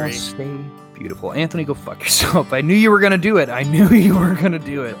Stay hungry. Stay beautiful. Anthony, go fuck yourself. I knew you were going to do it. I knew you were going to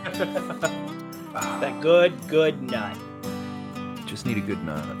do it. That good nut. Just need a good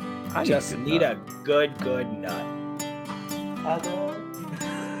nut. I just need a good nut.